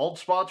of Bald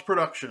Spots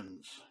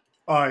Productions.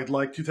 I'd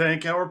like to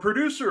thank our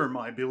producer,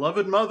 my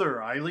beloved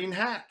mother, Eileen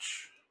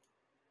Hatch.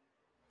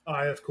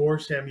 I, of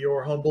course, am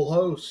your humble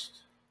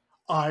host.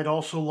 I'd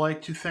also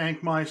like to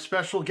thank my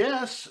special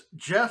guest,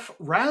 Jeff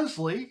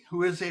Rasley,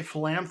 who is a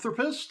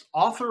philanthropist,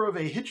 author of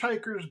A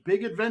Hitchhiker's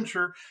Big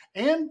Adventure,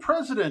 and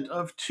president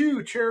of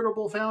 2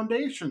 charitable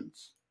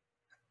foundations.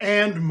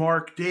 And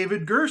Mark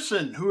David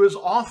Gerson, who is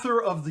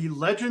author of the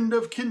Legend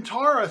of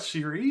Kintara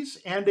series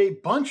and a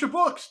bunch of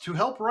books to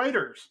help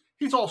writers.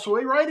 He's also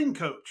a writing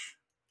coach.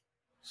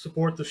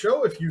 Support the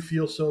show if you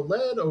feel so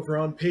led over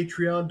on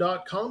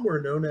patreon.com.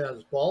 We're known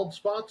as Bald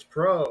Spots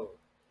Pro.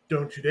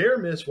 Don't you dare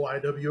miss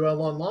YWL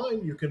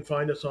Online. You can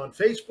find us on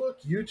Facebook,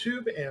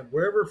 YouTube, and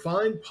wherever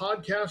fine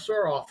podcasts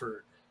are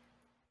offered.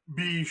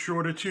 Be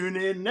sure to tune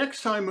in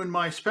next time when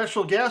my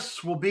special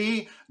guests will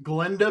be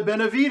Glenda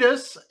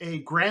Benavides,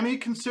 a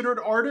Grammy-considered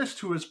artist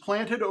who has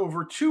planted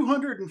over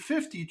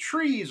 250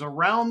 trees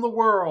around the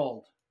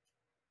world.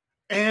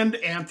 And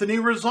Anthony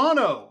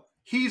Rosano.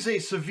 He's a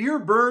severe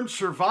burn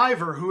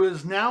survivor who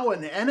is now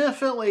an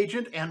NFL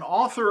agent and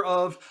author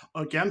of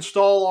Against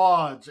All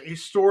Odds, a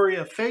story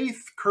of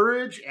faith,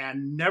 courage,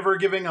 and never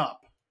giving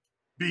up.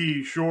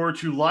 Be sure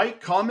to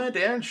like, comment,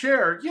 and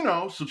share.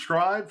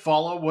 Subscribe,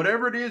 follow,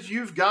 whatever it is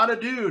you've got to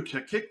do to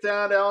kick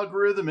that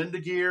algorithm into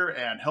gear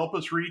and help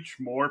us reach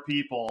more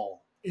people.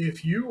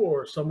 If you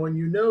or someone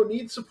you know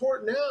needs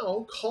support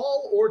now,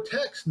 call or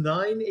text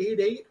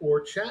 988 or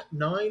chat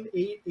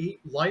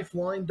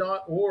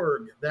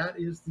 988lifeline.org. That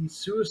is the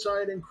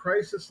suicide and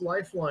crisis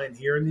lifeline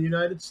here in the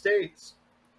United States.